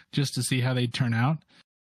just to see how they turn out.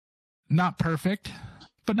 Not perfect,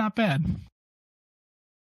 but not bad.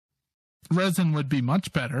 Resin would be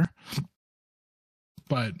much better,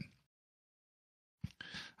 but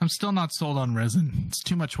I'm still not sold on resin. It's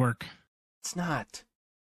too much work. It's not.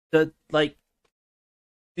 The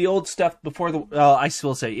old stuff before I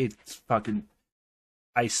will say it's fucking.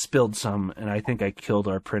 I spilled some, and I think I killed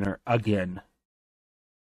our printer again.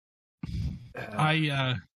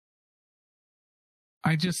 I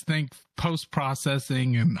just think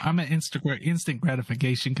post-processing, and I'm an instant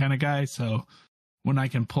gratification kind of guy, so when I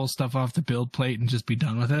can pull stuff off the build plate and just be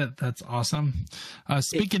done with it, that's awesome.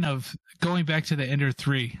 Speaking of going back to the Ender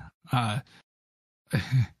 3,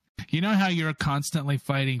 you know how you're constantly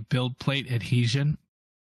fighting build plate adhesion?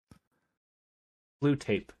 Blue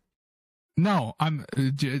tape. No,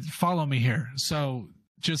 follow me here. So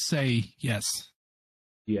just say yes.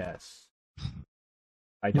 Yes.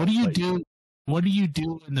 What do you do? What do you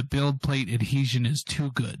do when the build plate adhesion is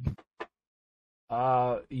too good?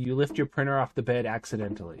 You lift your printer off the bed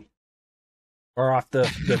accidentally, or off the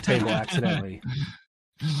table accidentally.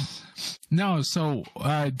 No. So,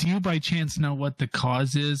 do you by chance know what the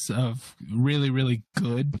cause is of really, really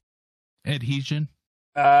good adhesion?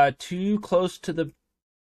 Too close to the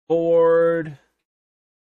board.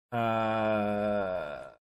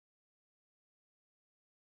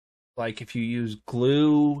 Like if you use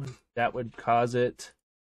glue, that would cause it.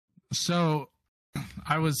 So,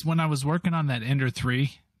 when I was working on that Ender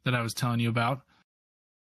 3 that I was telling you about,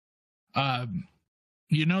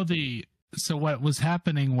 so what was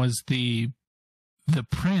happening was the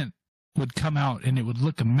print would come out and it would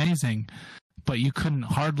look amazing, but you couldn't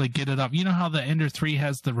hardly get it off. You know how the Ender 3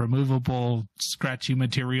 has the removable scratchy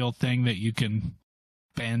material thing that you can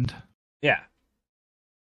bend? Yeah.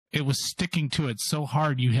 It was sticking to it so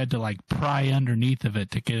hard you had to like pry underneath of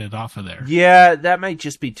it to get it off of there. Yeah, that might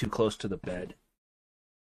just be too close to the bed.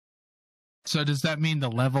 So does that mean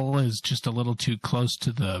the level is just a little too close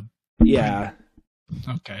to the... Yeah.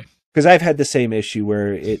 Okay. Because I've had the same issue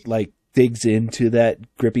where it like digs into that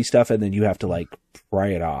grippy stuff and then you have to like pry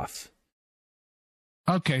it off.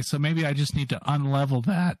 Okay, so maybe I just need to unlevel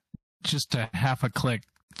that just a half a click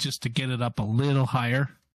just to get it up a little higher.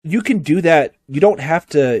 You can do that. You don't have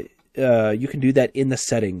to. You can do that in the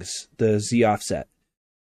settings, the Z offset,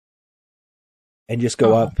 and just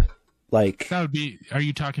go up. Like that would be. Are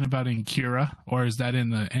you talking about in Cura, or is that in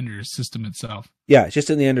the Ender system itself? Yeah, it's just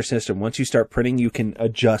in the Ender system. Once you start printing, you can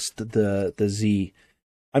adjust the Z.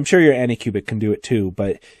 I'm sure your Anycubic can do it too,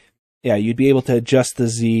 but yeah, you'd be able to adjust the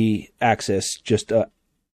Z axis just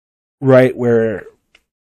right where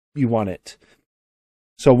you want it.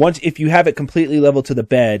 So if you have it completely level to the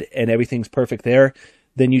bed and everything's perfect there,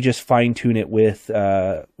 then you just fine tune it with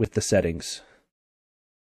the settings.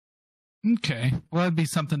 Okay, well, that'd be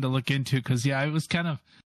something to look into because I was kind of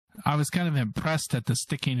impressed at the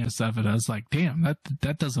stickiness of it. I was like, damn,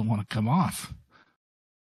 that doesn't want to come off.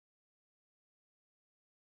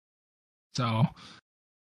 So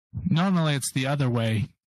normally it's the other way.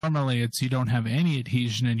 Normally it's you don't have any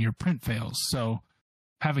adhesion and your print fails. So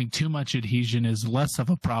having too much adhesion is less of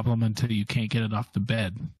a problem until you can't get it off the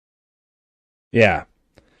bed. Yeah.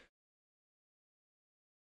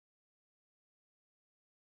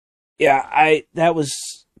 Yeah, that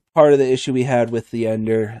was part of the issue we had with the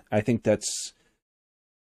Ender. I think that's...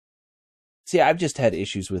 See, I've just had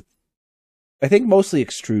issues with, I think mostly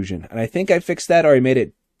extrusion. And I think I fixed that, or I made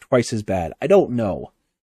it twice as bad. I don't know.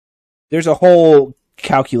 There's a whole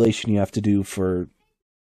calculation you have to do for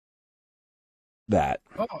that.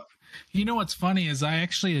 Oh, you know what's funny is I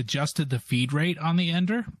actually adjusted the feed rate on the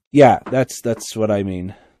Ender. Yeah, that's what I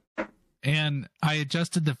mean. And I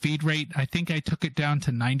adjusted the feed rate. I think I took it down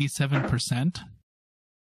to 97%.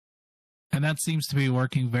 And that seems to be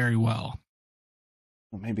working very well.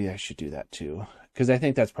 Well, maybe I should do that too. Because I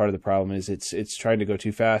think that's part of the problem is it's trying to go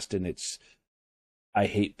too fast, and I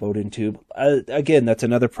hate Bowden tube. Again, that's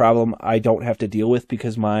another problem I don't have to deal with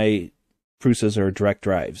because my Prusas are direct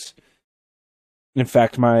drives. In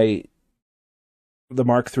fact, the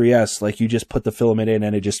Mark 3S, like you just put the filament in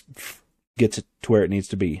and it just gets it to where it needs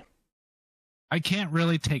to be. I can't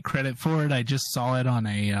really take credit for it. I just saw it on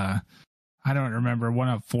I don't remember, one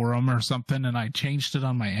of forum or something, and I changed it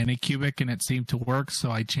on my Anycubic and it seemed to work, so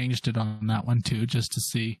I changed it on that one too, just to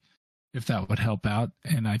see if that would help out,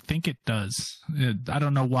 and I think it does. I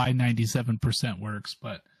don't know why 97% works,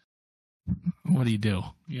 but what do you do?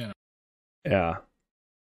 Yeah. Yeah.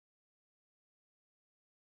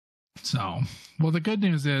 So, well, the good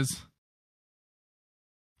news is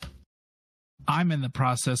I'm in the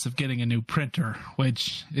process of getting a new printer,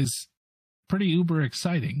 which is pretty uber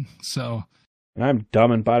exciting. So, and I'm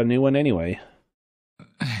dumb and bought a new one anyway.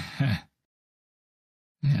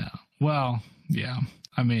 Yeah. Well, yeah.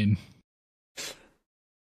 I mean,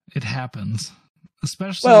 it happens,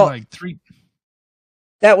 especially like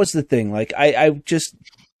That was the thing. Like, I just,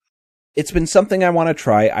 it's been something I want to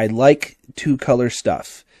try. I like 2-color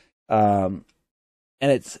stuff. And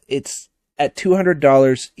it's at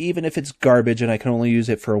 $200, even if it's garbage and I can only use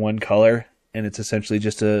it for 1 color, and it's essentially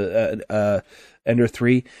just a Ender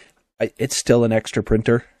 3, it's still an extra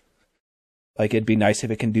printer. Like, it'd be nice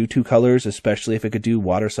if it can do 2 colors, especially if it could do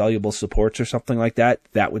water-soluble supports or something like that.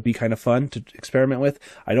 That would be kind of fun to experiment with.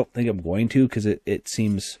 I don't think I'm going to because it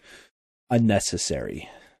seems unnecessary.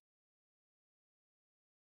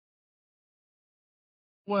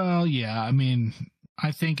 Well, yeah. I mean,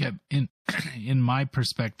 I think in my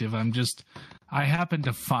perspective, I happened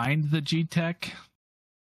to find the G-Tech,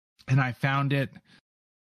 and I found it.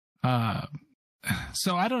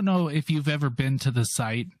 So I don't know if you've ever been to the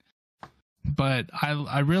site, but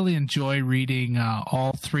I really enjoy reading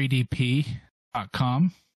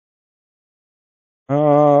all3dp.com.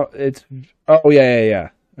 Yeah.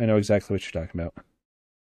 I know exactly what you're talking about.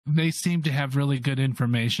 They seem to have really good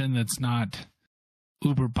information that's not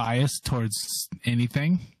uber biased towards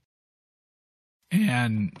anything.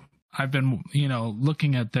 And I've been,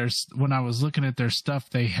 looking at when I was looking at their stuff,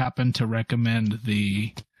 they happened to recommend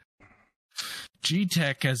the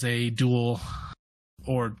G-Tech as a dual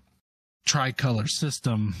or tricolor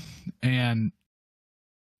system. And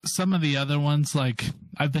some of the other ones, like,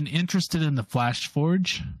 I've been interested in the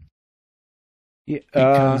FlashForge. Yeah,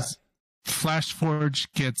 because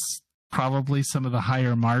FlashForge gets probably some of the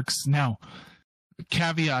higher marks. Now,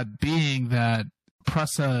 caveat being that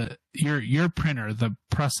Prusa, your printer, the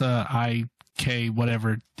Prusa IK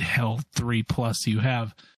whatever hell 3 plus you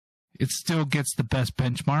have, it still gets the best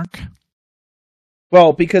benchmark.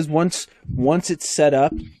 Well, because once it's set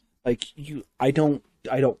up, like I don't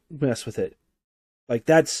mess with it. Like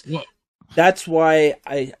that's why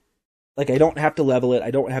I don't have to level it.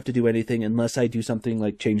 I don't have to do anything unless I do something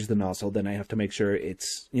like change the nozzle. Then I have to make sure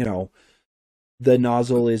it's, the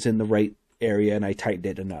nozzle is in the right area and I tightened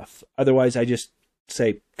it enough. Otherwise, I just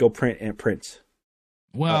say go print and it prints.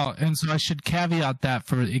 Well, and so I should caveat that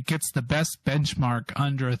it gets the best benchmark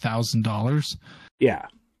under $1,000. Yeah,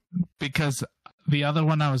 because the other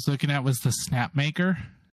one I was looking at was the Snapmaker.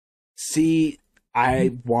 See,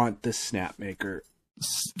 I want the Snapmaker.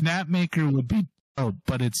 Snapmaker would be dope,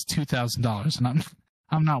 but it's $2,000, and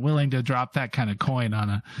I'm not willing to drop that kind of coin on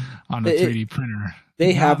a 3D printer.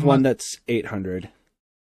 They have one that's $800.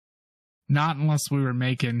 Not unless we were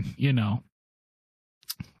making,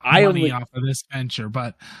 money off of this venture,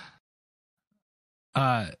 but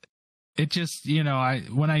it just,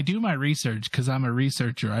 when I do my research, because I'm a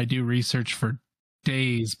researcher, I do research for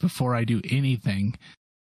days before I do anything.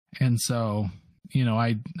 And so,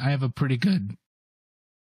 I have a pretty good,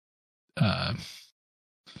 I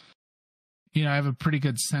have a pretty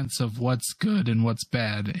good sense of what's good and what's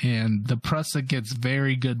bad. And the Prusa gets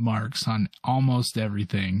very good marks on almost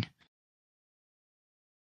everything.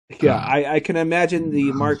 Yeah, I can imagine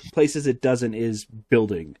the places it doesn't is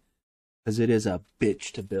building, because it is a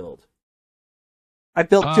bitch to build. I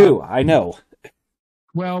built 2, I know.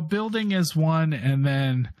 Well, building is one, and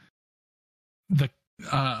then the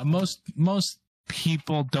most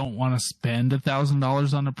people don't want to spend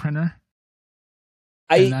 $1,000 on a printer.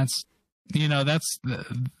 And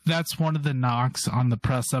that's one of the knocks on the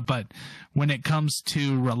Pressa. But when it comes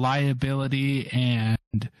to reliability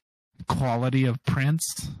and quality of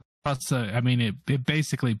prints, Pressa, I mean, it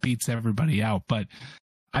basically beats everybody out. But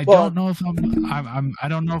I don't know if I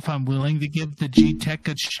don't know if I'm willing to give the G-Tech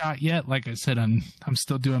a shot yet. Like I said, I'm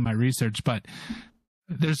still doing my research, but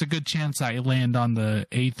there's a good chance I land on the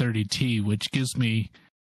A30T, which gives me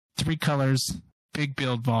 3 colors, big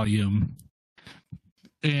build volume.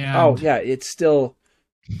 And it's the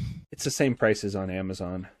same prices on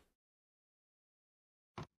Amazon.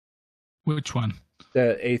 Which one?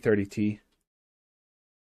 The A30T.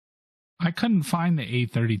 I couldn't find the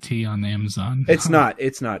A30T on Amazon. It's not.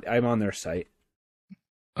 I'm on their site.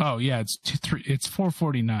 Oh yeah, it's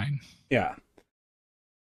 $449. Yeah.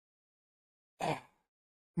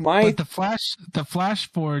 But the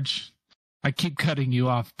Flash Forge, I keep cutting you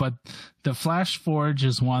off, but the Flash Forge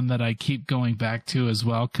is one that I keep going back to as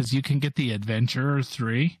well, because you can get the Adventurer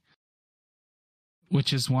 3,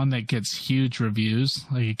 which is one that gets huge reviews.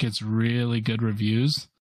 Like, it gets really good reviews.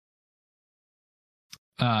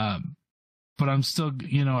 But I'm still,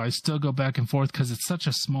 I still go back and forth because it's such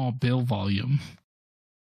a small build volume.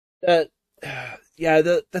 The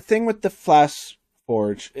thing with the Flash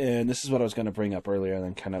Forge, and this is what I was going to bring up earlier, and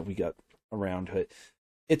then kind of we got around to it.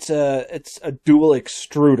 It's a dual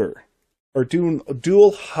extruder or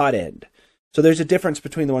dual hot end. So there's a difference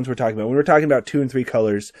between the ones we're talking about. When we're talking about 2 and 3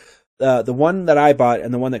 colors, the one that I bought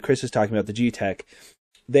and the one that Chris is talking about, the G-Tech,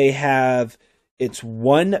 it's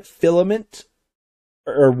one filament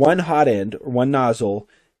or one hot end or one nozzle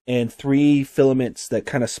and 3 filaments that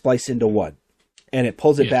kind of splice into one, and it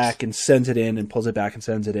pulls it back and sends it in and pulls it back and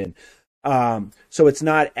sends it in. So it's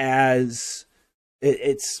not as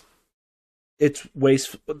it's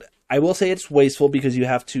wasteful. I will say it's wasteful because it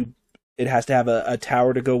has to have a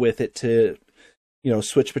tower to go with it to,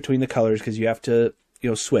 switch between the colors, because you have to,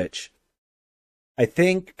 switch. I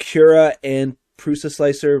think Cura and Prusa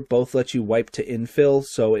Slicer both let you wipe to infill,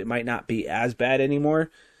 so it might not be as bad anymore.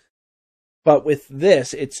 But with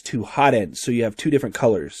this, it's 2 hot ends, so you have 2 different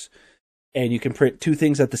colors. And you can print 2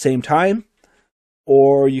 things at the same time,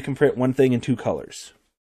 or you can print 1 thing in 2 colors.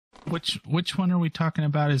 Which one are we talking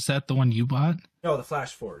about? Is that the one you bought? No, the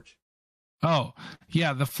Flash Forge. Oh,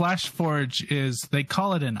 yeah, the Flash Forge they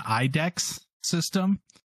call it an IDEX system,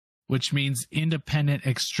 which means independent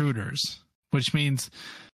extruders, which means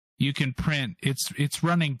you can print, it's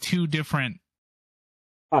running 2 different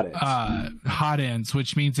hot ends,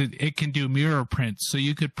 which means it can do mirror prints. So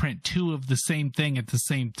you could print 2 of the same thing at the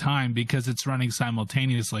same time because it's running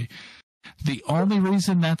simultaneously. The only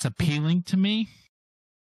reason that's appealing to me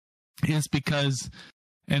is because,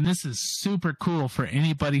 and this is super cool for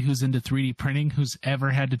anybody who's into 3D printing who's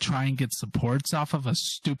ever had to try and get supports off of a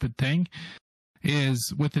stupid thing,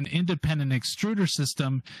 is with an independent extruder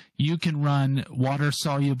system, you can run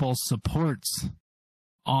water-soluble supports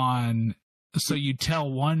on, so you tell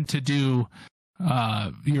one to do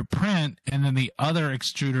your print, and then the other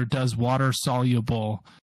extruder does water-soluble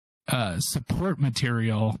support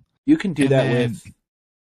material. You can do that with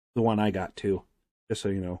the one I got, too, just so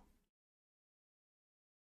you know.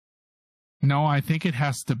 No, I think it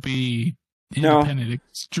has to be independent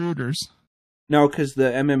extruders. No, because the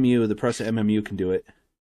Pressa MMU can do it.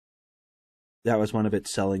 That was one of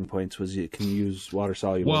its selling points, was it can use water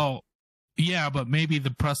soluble. Well, yeah, but maybe the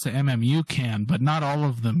Pressa MMU can, but not all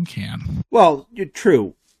of them can. Well, you're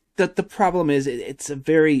true. The problem is it's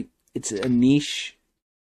a niche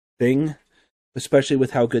thing, especially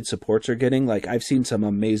with how good supports are getting. Like, I've seen some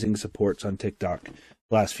amazing supports on TikTok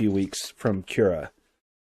the last few weeks from Cura.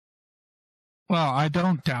 Well, I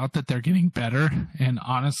don't doubt that they're getting better. And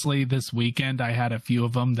honestly, this weekend, I had a few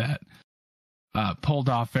of them that pulled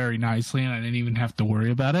off very nicely, and I didn't even have to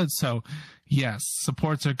worry about it. So, yes,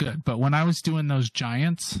 supports are good. But when I was doing those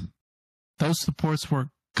giants, those supports were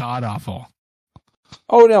god-awful.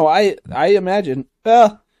 Oh, no, I imagine.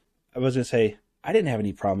 Well, I was going to say, I didn't have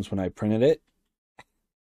any problems when I printed it.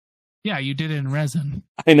 Yeah, you did it in resin.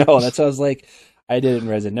 I know, that's what I was like. I did it in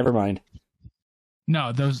resin. Never mind.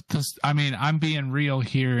 No, those. I mean, I'm being real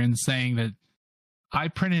here in saying that I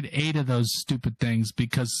printed 8 of those stupid things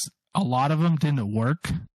because a lot of them didn't work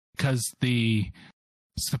because the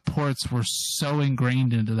supports were so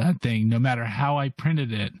ingrained into that thing. No matter how I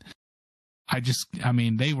printed it,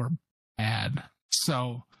 they were bad.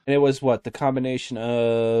 So, and it was what, the combination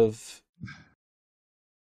of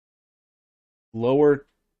lower.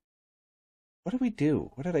 What did we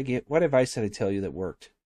do? What did I get? What advice did I tell you that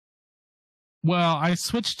worked? Well, I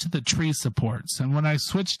switched to the tree supports, and when I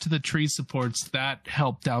switched to the tree supports, that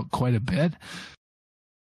helped out quite a bit.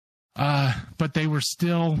 But they were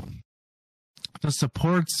still the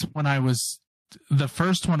supports, the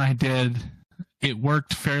first one I did, it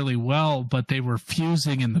worked fairly well, but they were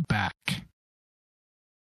fusing in the back.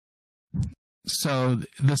 So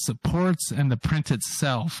the supports and the print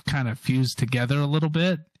itself kind of fused together a little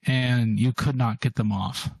bit, and you could not get them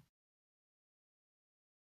off.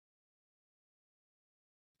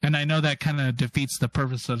 And I know that kind of defeats the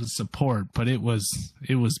purpose of the support, but it was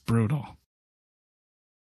brutal.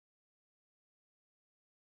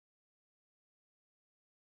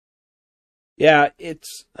 Yeah,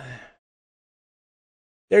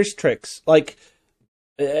 there's tricks. Like,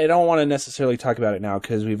 I don't want to necessarily talk about it now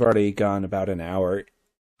because we've already gone about an hour.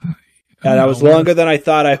 And that was longer than I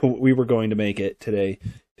thought we were going to make it today,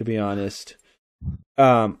 to be honest.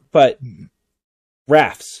 But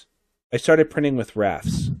rafts. I started printing with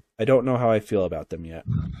rafts. I don't know how I feel about them yet.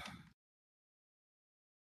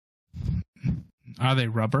 Are they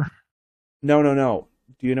rubber? No.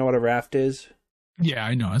 Do you know what a raft is? Yeah,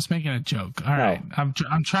 I know. I was making a joke. All right. I'm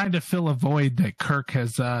trying to fill a void that Kirk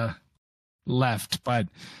has left, but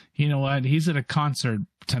you know what? He's at a concert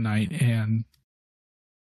tonight, and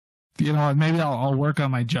you know what? Maybe I'll work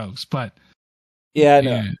on my jokes, but yeah,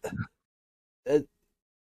 no.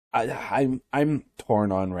 I'm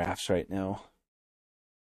torn on rafts right now.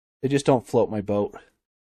 They just don't float my boat.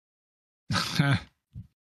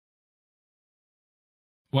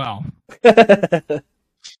 Well,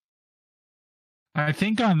 I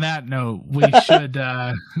think on that note,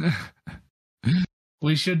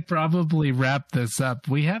 we should probably wrap this up.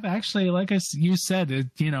 We have actually, like you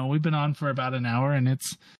said, we've been on for about an hour, and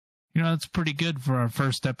it's pretty good for our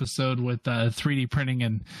first episode with 3D printing,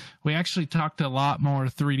 and we actually talked a lot more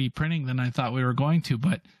 3D printing than I thought we were going to,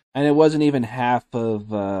 and it wasn't even half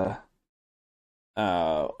of what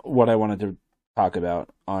I wanted to talk about,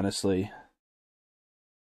 honestly.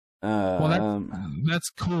 Well,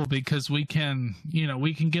 that's cool because we can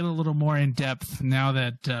get a little more in depth now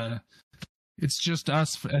that it's just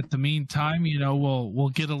us. At the meantime, we'll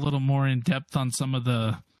get a little more in depth on some of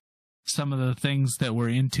the things that we're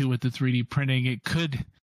into with the 3D printing. It could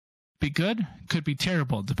be good, could be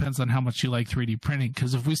terrible. It depends on how much you like 3D printing.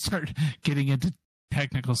 Because if we start getting into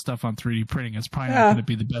technical stuff on 3D printing, it's probably not going to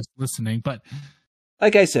be the best listening. But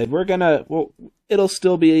like I said, it'll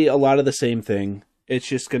still be a lot of the same thing. It's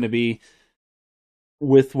just going to be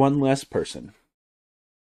with one less person.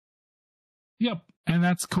 Yep, and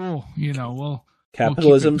that's cool.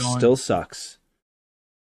 Capitalism still sucks.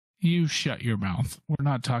 You shut your mouth. We're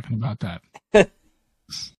not talking about that.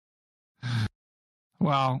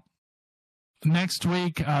 Well, next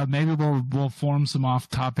week maybe we'll form some off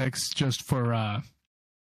topics just to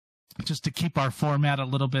keep our format a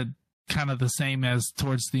little bit kind of the same as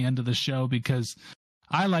towards the end of the show, because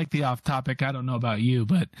I like the off topic. I don't know about you,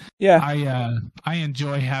 but yeah, I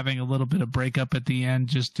enjoy having a little bit of breakup at the end,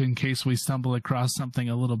 just in case we stumble across something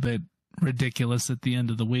a little bit ridiculous at the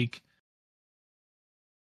end of the week.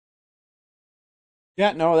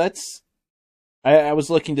 Yeah, no, that's. I was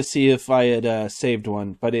looking to see if I had saved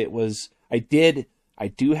one, but it was. I do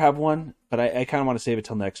have one, but I kind of want to save it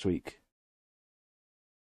till next week.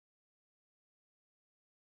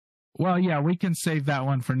 Well, yeah, we can save that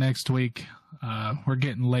one for next week. We're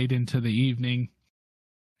getting late into the evening,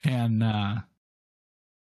 and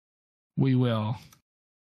we will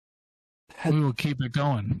keep it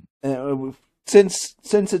going.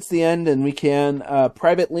 Since it's the end and we can,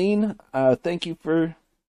 Private Lean, thank you for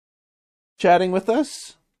chatting with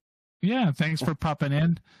us. Yeah, thanks for popping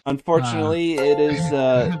in. Unfortunately, it is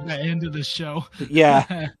the end of the show.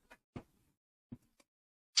 Yeah.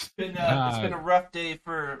 It's been a rough day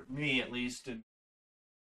for me, at least, and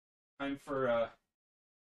time for a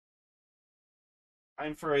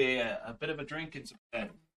bit of a drink and some bed.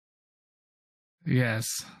 Yes.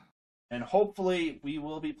 And hopefully we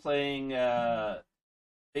will be playing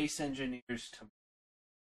Space Engineers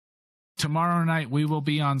tomorrow night. We will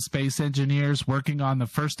be on Space Engineers working on the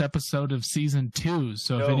first episode of season 2.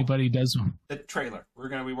 So if anybody does the trailer, we're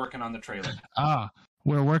going to be working on the trailer.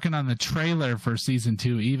 We're working on the trailer for season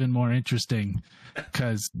 2. Even more interesting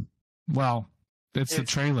because, well, it's the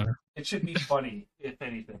trailer. It should be funny, if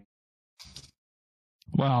anything.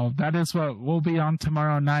 Well, that is what we'll be on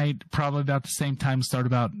tomorrow night, probably about the same time, start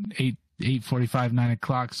about 8:45, 9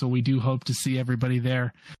 o'clock. So we do hope to see everybody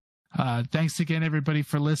there. Thanks again, everybody,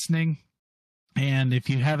 for listening. And if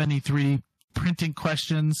you have any 3D printing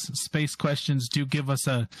questions, space questions, do give us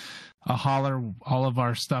a holler. All of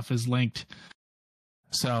our stuff is linked.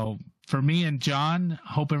 So for me and John,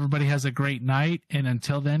 hope everybody has a great night. And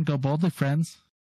until then, go boldly, friends.